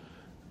know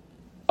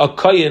a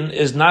kohen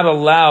is not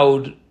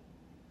allowed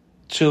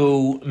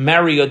to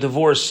marry a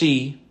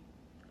divorcee,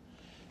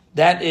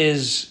 that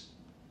is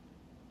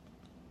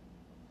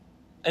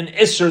an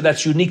isser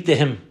that's unique to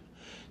him.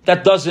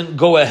 That doesn't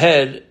go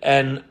ahead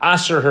and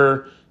asser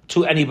her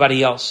to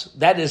anybody else.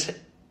 That is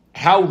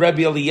how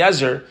Rebbe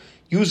Eliezer,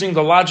 using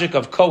the logic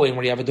of kohen,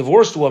 where you have a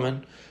divorced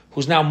woman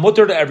who's now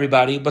mutter to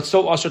everybody, but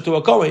still asser to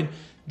a kohen,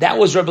 that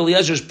was Rebbe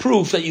Eliezer's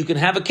proof that you can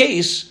have a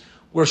case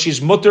where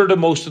she's mutter to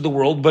most of the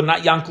world, but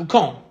not Yankel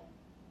Kohn.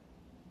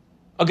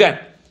 Again,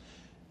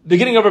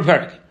 beginning of her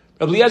parak,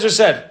 Rebbe Eliezer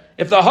said,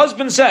 if the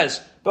husband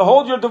says,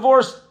 behold, you're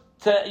divorced,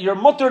 you're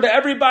mutter to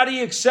everybody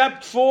you're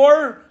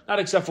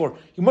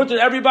mutter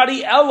to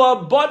everybody,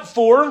 Ella, but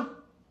for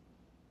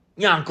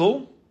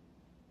Yankel,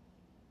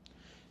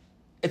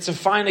 it's a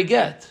fine a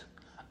get.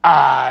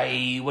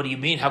 What do you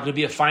mean? How could it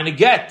be a fine a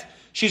get?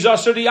 She's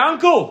usher to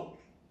Yankel.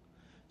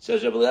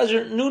 Says Rebbe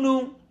Eliezer,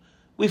 no,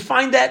 we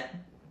find that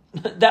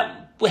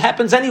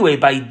happens anyway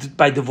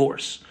by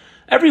divorce.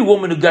 Every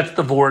woman who gets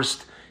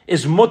divorced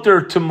is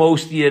mutter to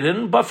most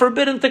Yidden, but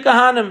forbidden to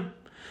Kahanim.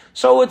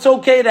 So it's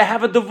okay to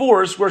have a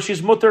divorce where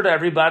she's mutter to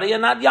everybody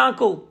and not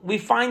Yankel. We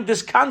find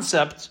this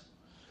concept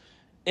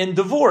in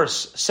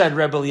divorce, said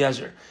Rebbe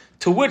Eliezer.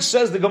 To which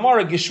says the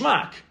Gemara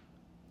Gishmak,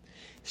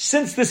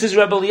 since this is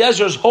Rebbe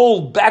Eliezer's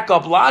whole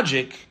backup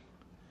logic,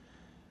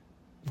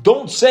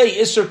 don't say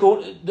Isser,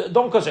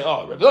 don't say,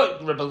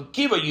 Rebbe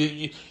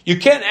Akiva, you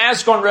can't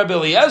ask on Rebbe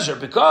Eliezer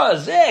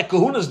because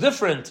Kahuna is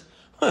different.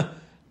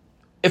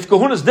 If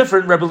Kahuna is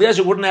different, Rebbe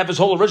Eliezer wouldn't have his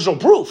whole original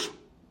proof.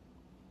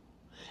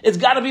 It's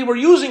got to be we're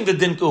using the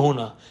Din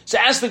Kahuna. So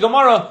ask the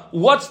Gemara,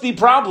 what's the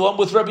problem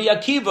with Rebbe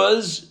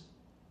Akiva's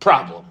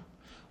problem?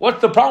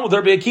 What's the problem with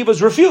Rebbe Akiva's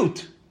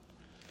refute?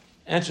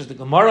 Answers the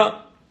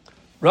Gemara,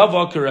 Rava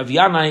Rav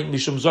Yanai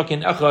Mishum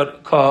Zokin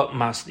Echad Ka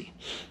Masli,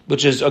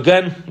 which is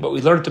again what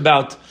we learned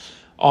about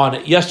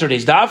on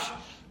yesterday's daf,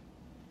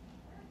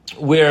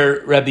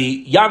 where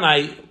Rabbi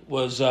Yanai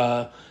was.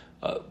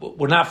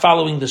 We're not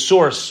following the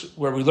source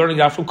where we're learning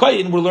out from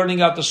Koyin. We're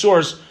learning out the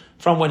source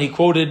from when he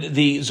quoted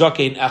the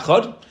Zokin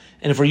Echad,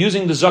 and if we're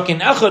using the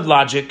Zokin Echad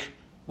logic,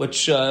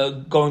 which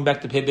going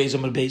back to Pei Beis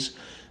Amud Beis,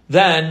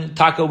 then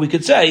Taka we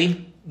could say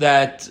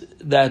that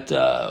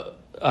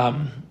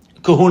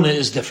Kahuna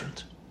is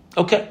different.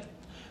 Okay,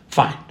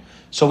 fine.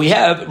 So we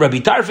have Rabbi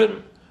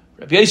Tarfon,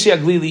 Rabbi Yossi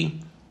Aglili,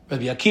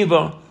 Rabbi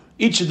Akiva,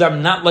 each of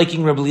them not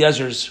liking Rebbe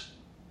Eliezer's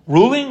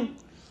ruling,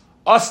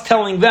 us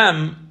telling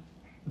them,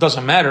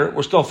 doesn't matter,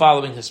 we're still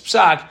following his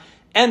psak,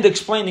 and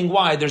explaining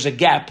why there's a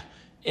gap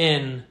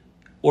in,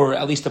 or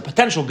at least a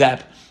potential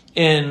gap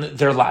in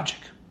their logic.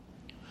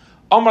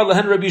 Amar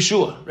lehen Rabbi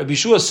Yeshua. Rabbi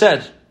Yeshua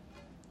said,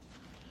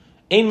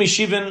 Ein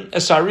mishivin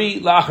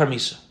esari la'achar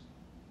misa.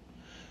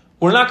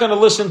 We're not going to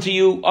listen to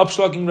you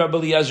upslugging Rebbe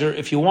Eliezer.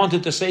 If you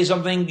wanted to say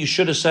something, you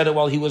should have said it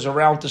while he was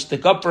around to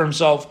stick up for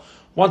himself.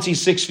 Once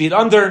he's 6 feet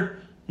under,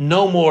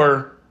 no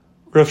more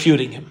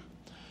refuting him.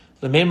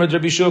 Does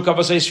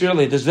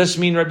this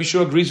mean Rabbi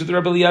Yeshua agrees with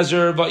Rabbi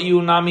Eliezer? Rabbi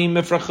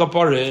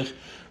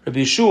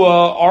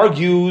Yeshua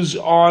argues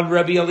on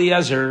Rabbi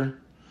Eliezer.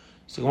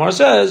 So the Gemara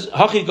says,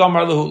 Rabbi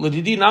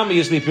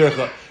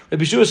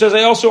Yeshua says,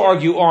 I also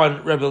argue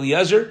on Rabbi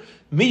Eliezer.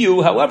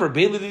 Miyu, however,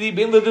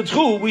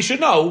 we should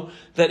know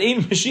that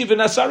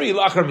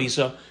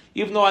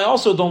even though I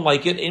also don't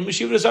like it,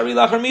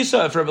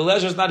 if Rabbi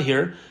Eliezer is not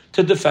here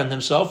to defend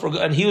himself,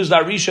 and he was the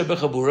Arisha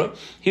Bechabura,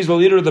 he's the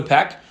leader of the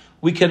pack,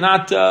 we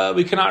cannot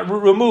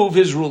remove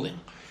his ruling.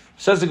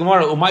 Says the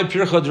Gemara, Umay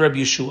Pircha de Rabbi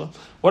Yeshua.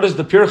 What is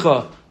the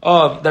Pircha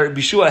that Rabbi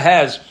Yeshua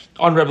has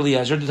on Rabbi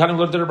Eliezer? The Tanaim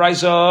learned the Rabbi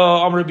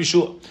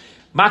Yeshua.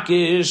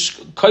 Makish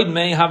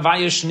koidmei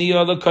havaya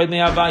shniya lekoidmei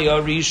havaya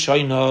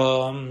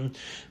rishayna.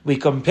 We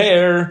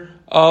compare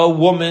a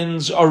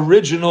woman's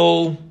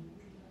original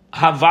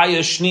havaya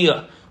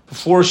shniya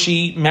before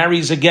she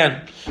marries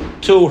again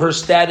to her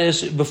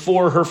status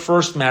before her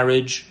first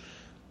marriage.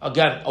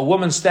 Again, a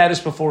woman's status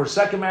before her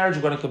second marriage,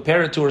 we're going to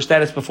compare it to her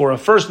status before her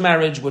first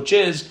marriage, which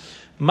is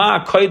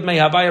ma koidmei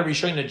havaya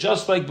rishayna,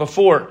 just like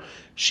before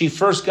she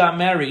first got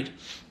married.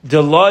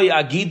 Deloi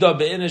agida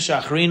be'inish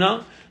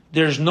achrina.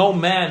 There's no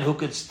man who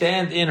could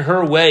stand in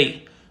her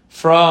way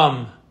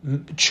from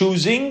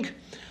choosing.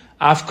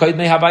 Af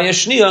kaidnei havaya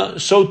shniya.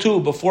 So too,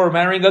 before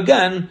marrying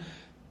again,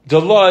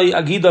 deloi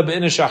agida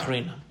be'inish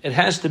achrina. It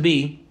has to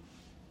be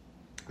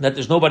that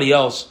there's nobody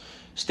else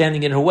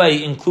standing in her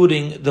way,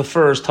 including the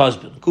first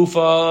husband.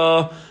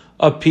 Kufa,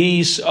 a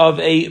piece of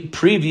a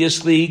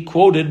previously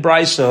quoted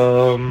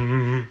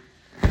brisa.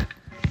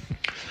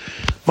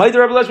 Rabbi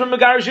Eliezer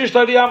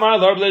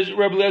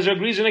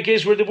agrees in a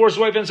case where divorced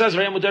wife and says,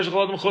 even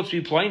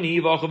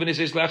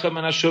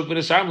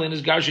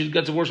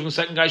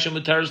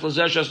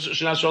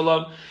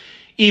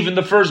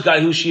the first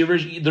guy who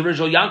the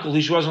original Yankel, who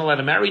she wasn't allowed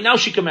to marry, now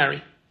she can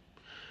marry.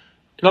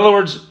 In other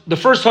words, the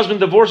first husband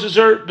divorces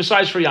her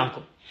besides for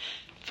Yankel.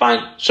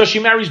 Fine, so she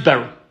marries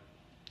Beryl.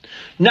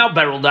 Now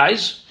Beryl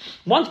dies.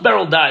 Once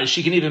Beryl dies,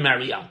 she can even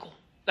marry Yankel.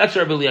 That's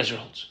what Rabbi Eliezer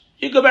holds.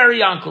 You can marry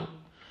Yankel.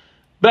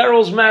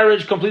 Beryl's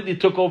marriage completely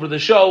took over the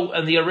show,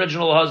 and the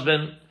original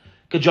husband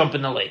could jump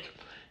in the lake.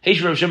 I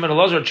don't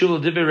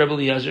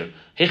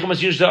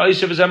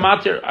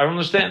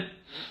understand.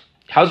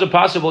 How's it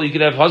possible you could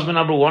have husband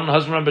number one,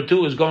 husband number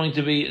two is going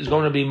to be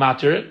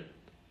matir?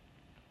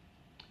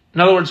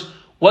 In other words,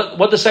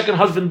 what the second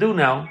husband do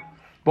now?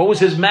 What was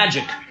his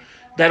magic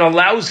that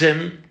allows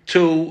him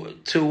to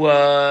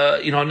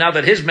now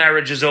that his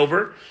marriage is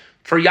over,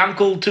 for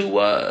Yankel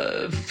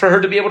for her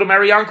to be able to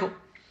marry Yankel?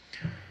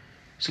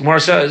 So Gemara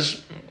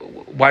says,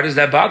 why does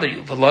that bother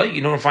you?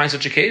 You don't find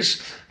such a case?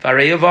 Yeah,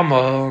 you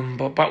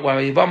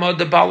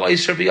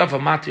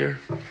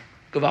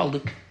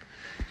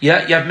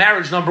have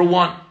marriage number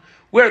one,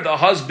 where the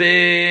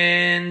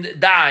husband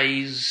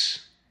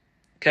dies.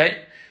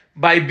 Okay?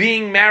 By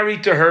being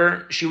married to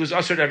her, she was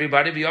ushered to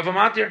everybody, and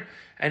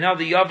now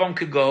the Yavam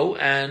could go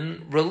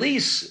and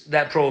release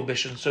that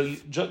prohibition. So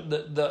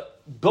the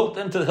built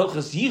into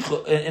Hilchas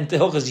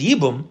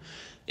Yibum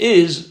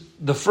is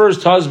the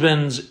first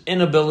husband's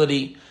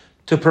inability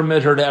to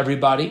permit her to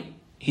everybody.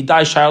 He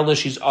dies childless,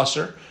 she's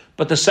usher.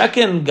 But the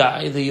second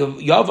guy, the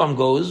Yavam,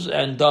 goes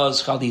and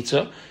does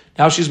chalitza.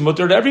 Now she's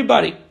mutter to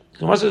everybody.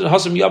 It wasn't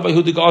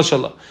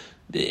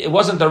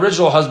the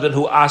original husband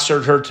who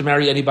ushered her to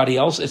marry anybody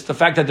else. It's the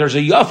fact that there's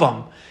a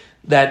Yavam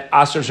that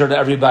ushers her to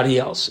everybody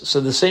else. So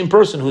the same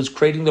person who's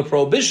creating the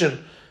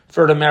prohibition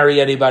for her to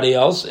marry anybody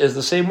else is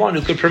the same one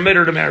who could permit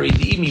her to marry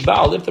the Imi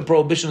Baal if the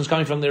prohibition is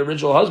coming from the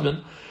original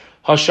husband.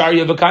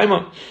 Hasharya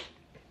v'kaima.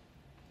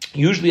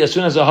 Usually, as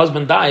soon as a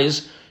husband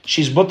dies,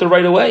 she's mutter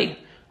right away.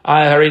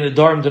 Says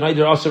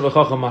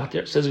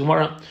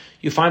Gemara,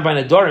 you find by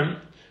Nedarim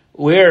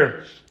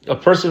where a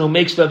person who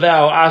makes the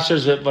vow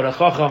asers it, but a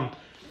chacham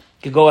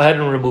can go ahead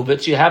and remove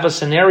it. So you have a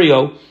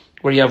scenario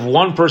where you have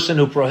one person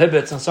who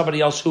prohibits and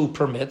somebody else who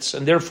permits,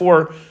 and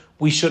therefore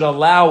we should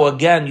allow,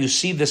 again, you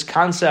see this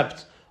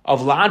concept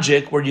of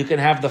logic where you can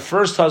have the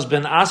first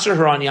husband aser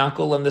her on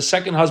Yankel and the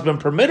second husband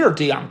permit her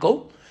to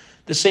Yankel.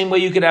 The same way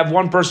you could have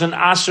one person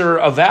aser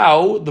a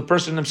vow, the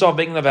person himself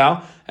making the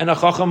vow, and a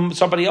chacham,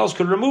 somebody else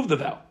could remove the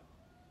vow.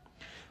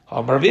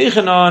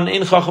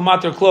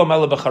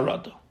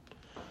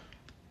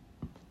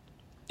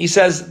 He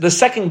says the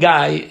second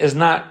guy is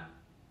the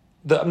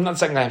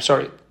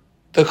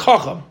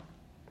chacham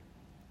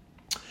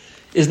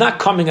is not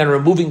coming and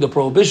removing the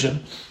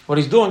prohibition. What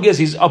he's doing is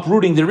he's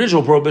uprooting the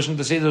original prohibition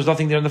to say there's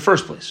nothing there in the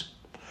first place.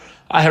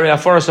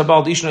 The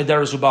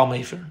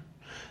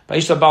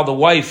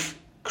wife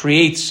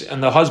creates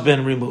and the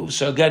husband removes.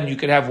 So again, you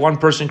could have one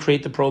person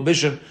create the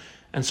prohibition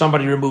and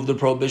somebody remove the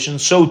prohibition.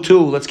 So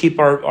too, let's keep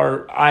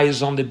our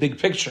eyes on the big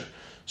picture.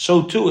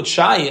 So too, it's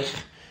shaykh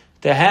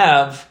to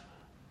have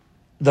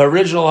the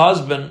original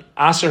husband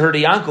aser her to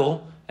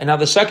Yankel, and now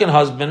the second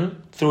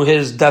husband, through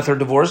his death or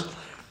divorce,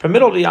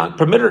 permit her to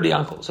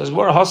Yankel. Says,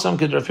 "Where Hassam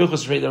could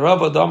Rafichas Shmei the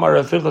Rava, Damar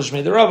Rafichas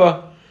Shmei the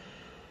Rava."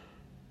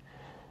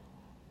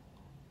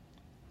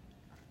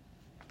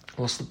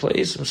 lost the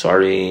place. I'm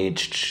sorry.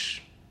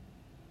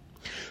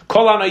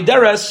 Kol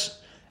ha'neideres.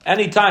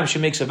 Anytime she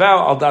makes a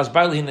vow, al das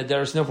ba'li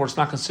neideres. Therefore, it's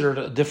not considered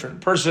a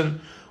different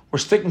person. We're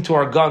sticking to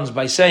our guns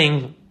by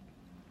saying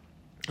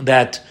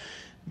that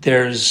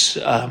there's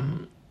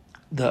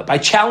by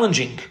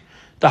challenging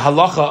the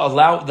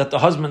halacha that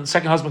the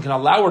second husband can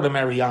allow her to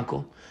marry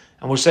Yankel,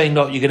 and we're saying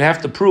no, you're going to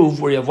have to prove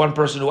where you have one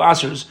person who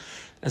asers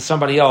and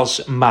somebody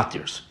else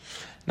matirs.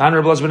 Nan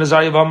Rebbe ben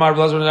Azariah Vamar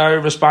Rebbe ben Azariah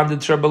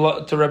responded to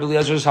Rebbe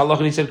Eliezer's halacha,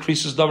 and he said,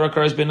 "Krisus davar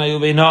kares ben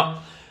ayuvena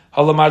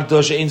halamar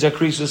dosha ein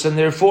zakrisus," and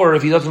therefore,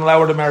 if he doesn't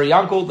allow her to marry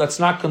Yankel, that's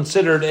not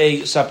considered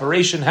a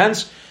separation.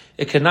 Hence,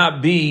 it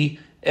cannot be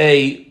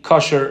a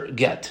kosher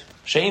get.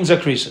 She'ein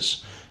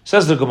zakrisus.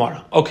 Says the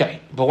Gemara.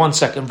 Okay, but 1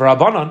 second. The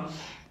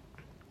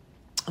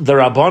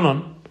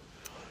Rabbanon,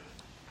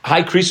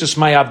 high krisus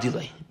my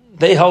abdile.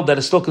 They held that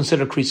it's still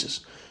considered krisus.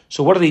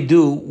 So what do they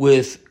do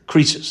with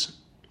krisus?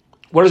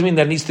 What does it mean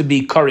that it needs to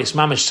be karis,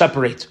 mamish,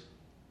 separate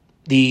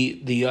the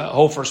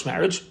whole first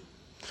marriage?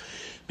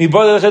 Learned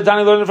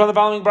from the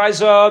following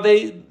brisa,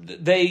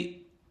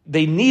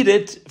 they need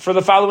it for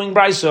the following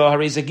brisa.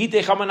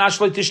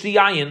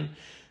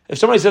 If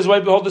somebody says,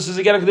 "Wait, behold, this is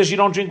a get you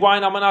don't drink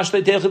wine," you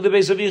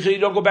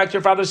don't go back to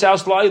your father's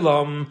house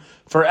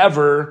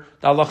forever.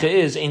 The halacha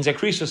is ein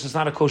zakrisus. It's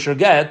not a kosher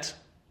get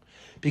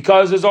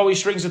because there's always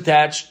strings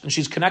attached and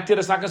she's connected.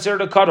 It's not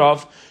considered a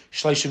cutoff.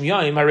 Shleishim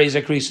yom harei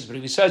zakrisus. But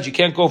if he says you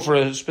can't go for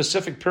a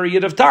specific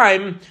period of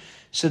time,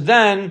 so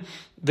then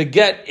the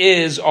get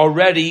is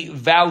already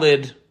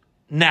valid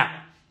now.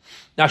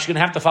 Now she's going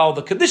to have to follow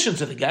the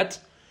conditions of the get,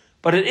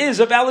 but it is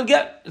a valid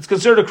get. It's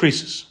considered a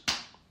krisus.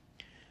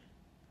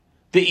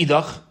 The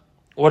idach.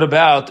 What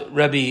about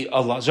Rabbi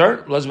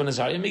Elazar? Elazar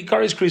Azariah.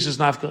 Kares krisus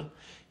nafka.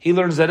 He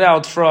learns that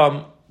out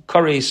from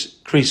kares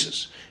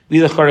krisus.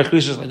 The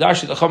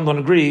Chacham don't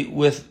agree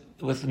with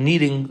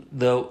needing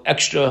the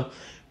extra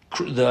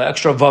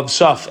vav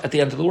saf at the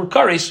end of the word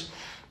kares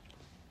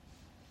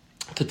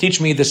to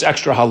teach me this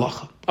extra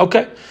halacha.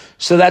 Okay,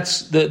 so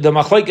that's the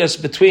machlekes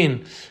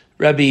between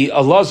Rabbi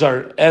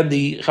Elazar and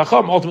the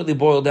Chacham ultimately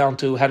boiled down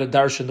to how to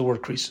darshan the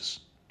word krisus.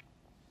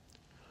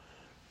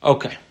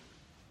 Okay.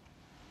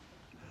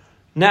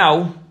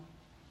 Now,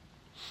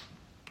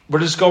 we're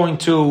just going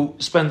to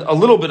spend a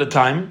little bit of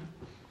time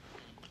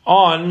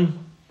on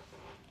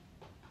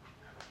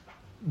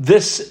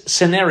this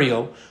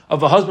scenario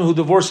of a husband who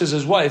divorces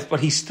his wife,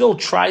 but he still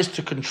tries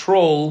to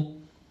control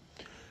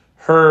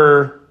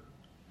her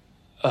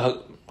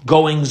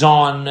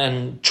goings-on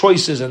and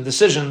choices and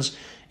decisions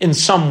in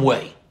some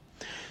way.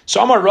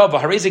 So Amar Rava,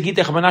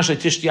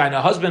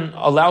 a husband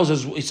allows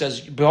he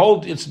says,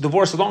 "Behold, it's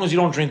divorce as long as you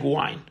don't drink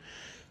wine.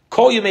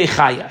 Kol yemei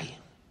chayai.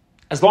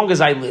 As long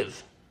as I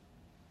live."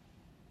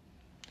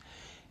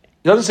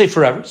 He doesn't say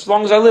forever. As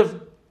long as I live.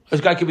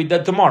 This guy could be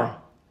dead tomorrow.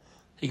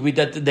 He could be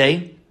dead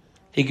today.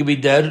 He could be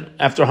dead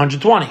after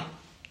 120.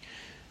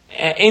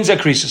 Ein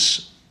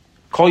zakrisus.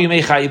 Kol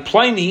yemei chai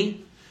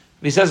pliny.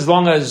 If he says as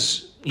long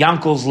as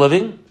Yankel's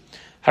living,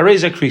 harei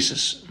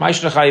zakrisus.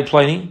 Ma'ishna chai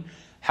pliny.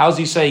 How's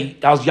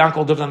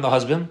Yankel different than the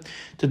husband?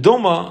 The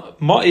doma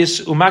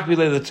ma'is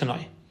umakbile the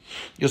tanai.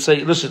 You'll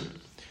say, listen,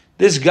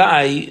 this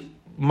guy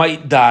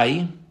might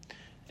die,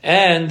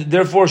 and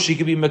therefore she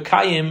could be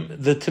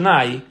mekayim the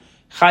tanai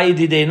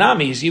chayididei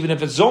namis, even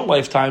if it's his own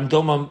lifetime.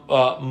 Doma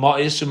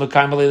ma'is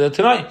umakayim the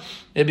tanai.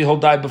 Maybe he'll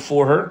die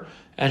before her,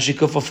 and she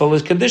could fulfill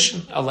his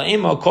condition.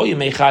 Alaima kol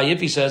yemei chai.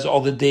 If he says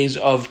all the days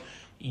of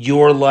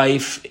your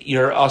life,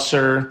 your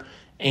aser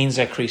ein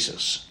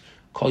zakrisus.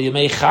 Kol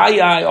yemei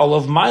chayai, all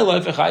of my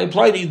life, then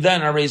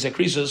harei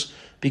zakrisus,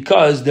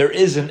 because there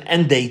is an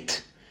end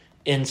date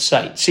in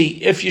sight.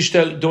 See, if you're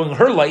still doing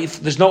her life,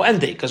 there's no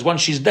end date, because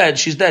once she's dead,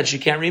 she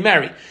can't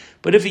remarry.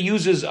 But if he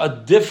uses a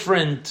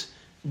different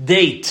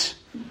date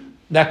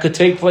that could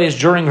take place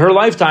during her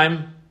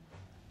lifetime,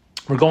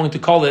 we're going to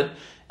call it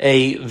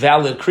a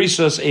valid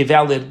krisus, a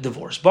valid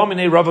divorce.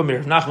 B'aminei Rav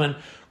Amir Rav Nachman.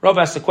 Rav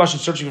asked the question,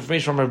 searching for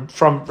information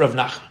from Rav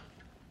Nachman.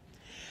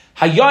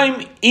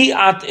 Hayoim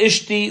at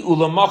ishti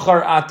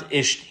ulamachar at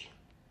ishti.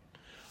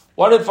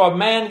 What if a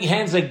man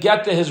hands a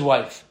get to his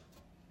wife,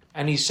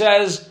 and he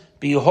says,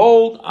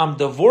 "Behold, I'm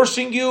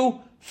divorcing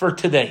you for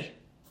today.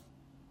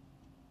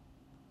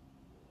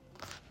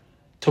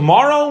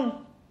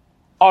 Tomorrow,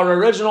 our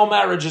original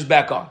marriage is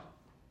back on.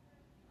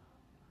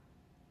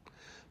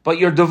 But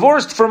you're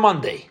divorced for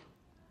Monday.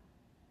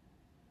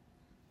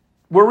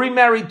 We're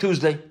remarried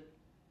Tuesday."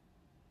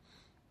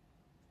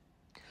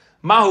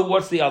 Mahu,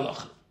 what's the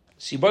halach?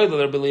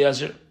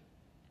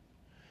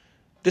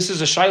 This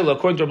is a shaila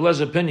according to Rebbe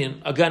Elazar's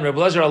opinion. Again, Rebbe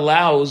Elazar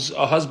allows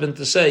a husband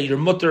to say you're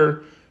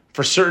mutter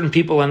for certain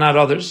people and not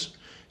others.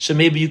 So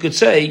maybe you could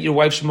say your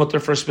wife's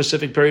mutter for a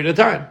specific period of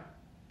time.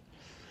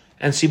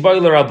 And Sibai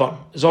Rabban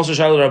is also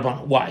shaila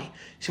Rabban. Why?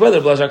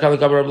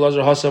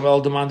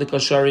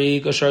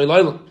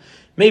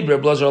 Maybe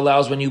Rebbe Elazar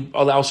allows when you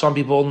allow some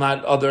people,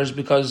 not others,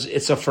 because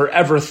it's a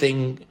forever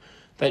thing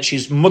that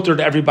she's mutter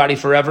to everybody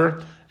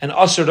forever and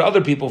usher to other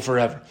people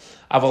forever.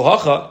 Aval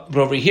hacha, but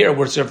over here,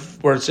 where it's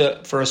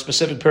for a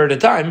specific period of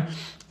time,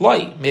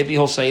 maybe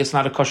he'll say it's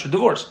not a kosher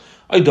divorce.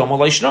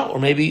 Or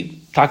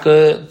maybe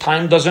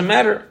time doesn't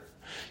matter.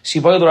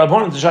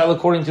 According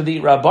to the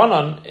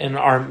Rabbanon in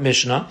our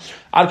Mishnah,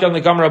 where the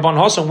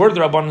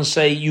Rabbanon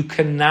say you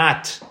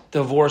cannot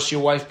divorce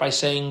your wife by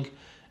saying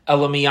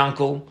Elami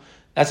Yankel,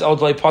 that's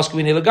Odlai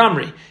Paskuvini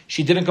Lagamri.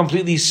 She didn't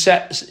completely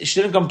separate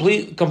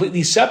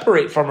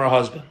from her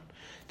husband.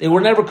 They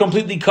were never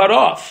completely cut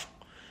off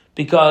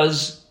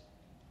because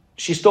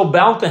she's still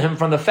bound to him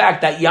from the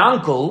fact that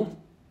Yankel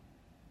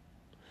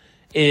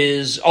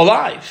is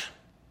alive.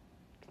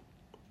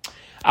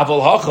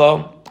 Aval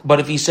Hacha, but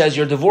if he says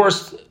you're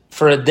divorced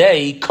for a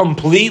day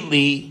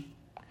completely,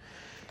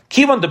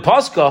 Kivan de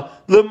Pascha,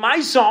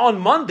 Lemaisa on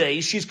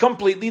Monday, she's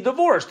completely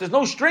divorced. There's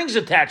no strings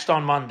attached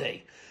on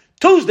Monday.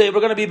 Tuesday,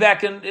 we're going to be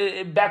back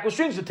with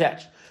strings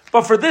attached.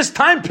 But for this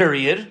time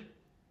period,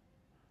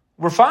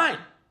 we're fine.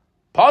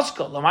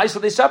 Pascha,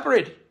 Lemaisa, they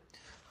separated.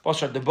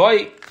 Bashar the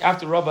boy,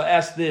 after Rabbah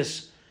asked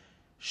this,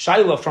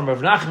 Shaila from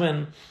Rav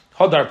Nachman,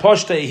 Hodar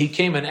Poshte, he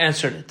came and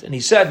answered it. And he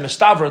said,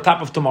 Mestavra,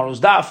 top of tomorrow's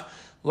daf,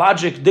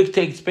 logic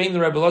dictates Bein the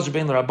Rebbe Lazar,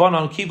 Bein the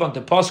Rabbanon, Kivan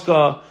to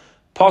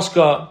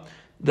Pascha,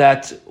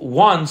 that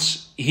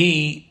once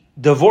he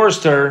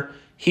divorced her,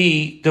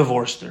 he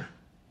divorced her.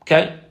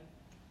 Okay?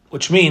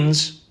 Which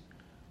means,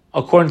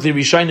 according to the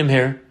Rishonim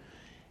here,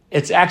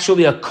 it's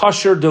actually a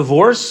kosher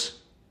divorce,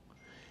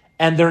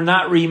 and they're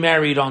not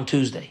remarried on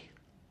Tuesday.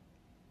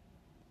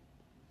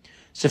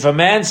 So if a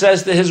man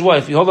says to his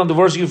wife, hold on,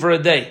 divorce you for a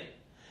day,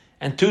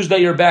 and Tuesday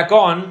you're back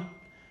on,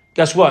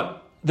 guess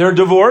what? They're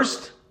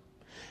divorced.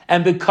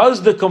 And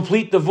because the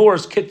complete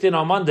divorce kicked in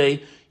on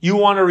Monday, you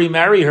want to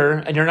remarry her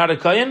and you're not a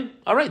Kayan?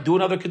 All right, do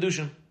another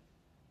Kedushin.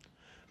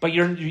 But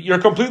you're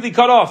completely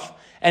cut off.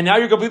 And now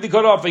you're completely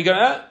cut off. Are you going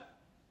to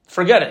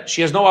forget it?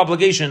 She has no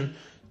obligation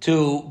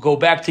to go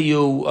back to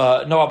you,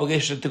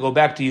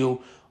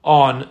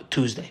 on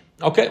Tuesday.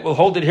 Okay, we'll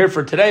hold it here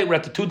for today. We're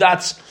at the 2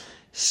 dots.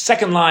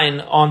 Second line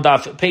on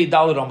Daf Pei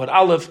Dalet Amud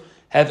Aleph.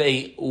 Have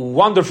a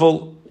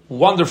wonderful,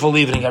 wonderful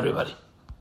evening, everybody.